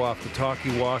Kyoto off the Talkie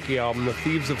Walkie album. The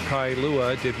Thieves of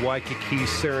Kailua did Waikiki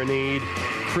Serenade,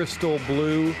 Crystal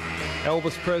Blue.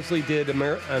 Elvis Presley did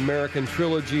American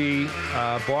Trilogy.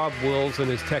 Bob Wills and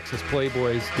his Texas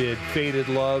Playboys did Faded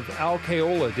Love. Al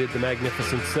Caiola did The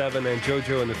Magnificent Seven, and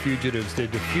JoJo and the Fugitives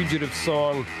did the Fugitive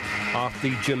Song off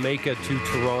the Jamaica to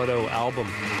Toronto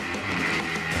album.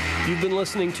 You've been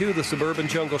listening to the Suburban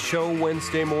Jungle Show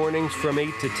Wednesday mornings from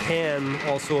 8 to 10.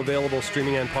 Also available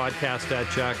streaming and podcast at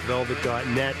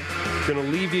jackvelvet.net. Going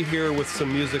to leave you here with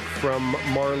some music from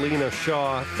Marlena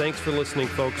Shaw. Thanks for listening,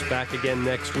 folks. Back again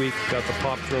next week. Got the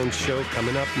Pop Drones show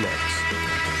coming up next.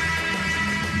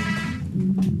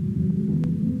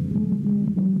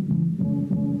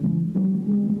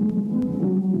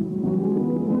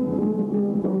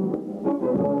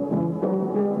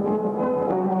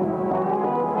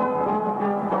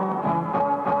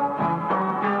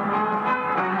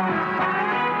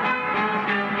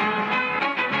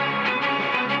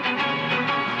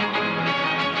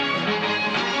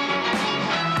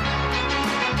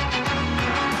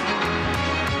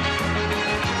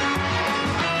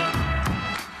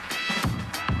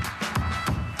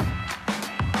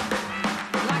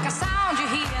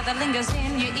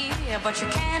 But you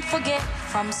can't forget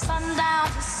from sundown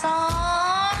to sunset.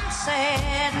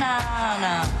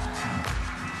 Nah.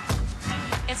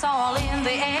 It's all in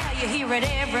the air, you hear it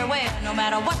everywhere. No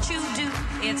matter what you do,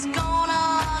 it's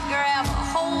gonna grab a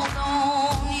hold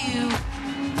on you.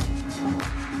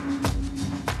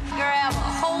 Grab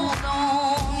a hold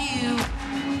on you.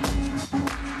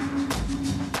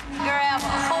 Grab a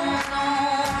hold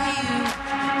on you.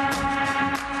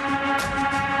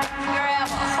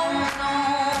 Grab a hold on you. Grab a hold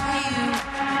on you.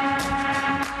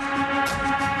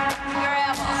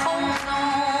 Grab a hold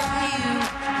on you.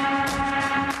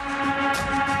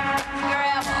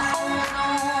 Grab a hold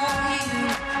on you.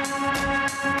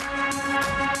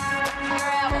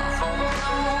 Grab a hold on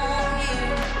you.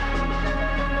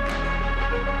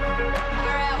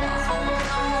 Grab a hold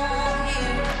on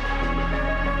you.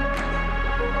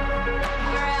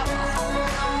 Grab a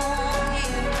hold on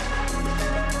you.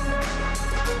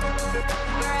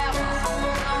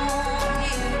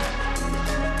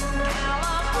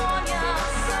 California,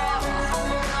 grab a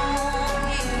hold on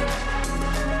you.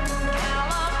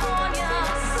 California,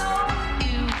 so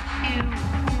you.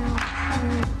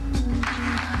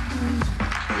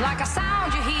 Like a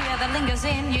sound you hear that lingers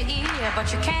in your ear,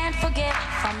 but you can't forget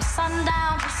from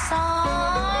sundown to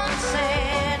sunset.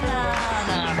 Nah.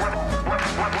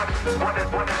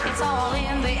 It's all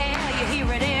in the air.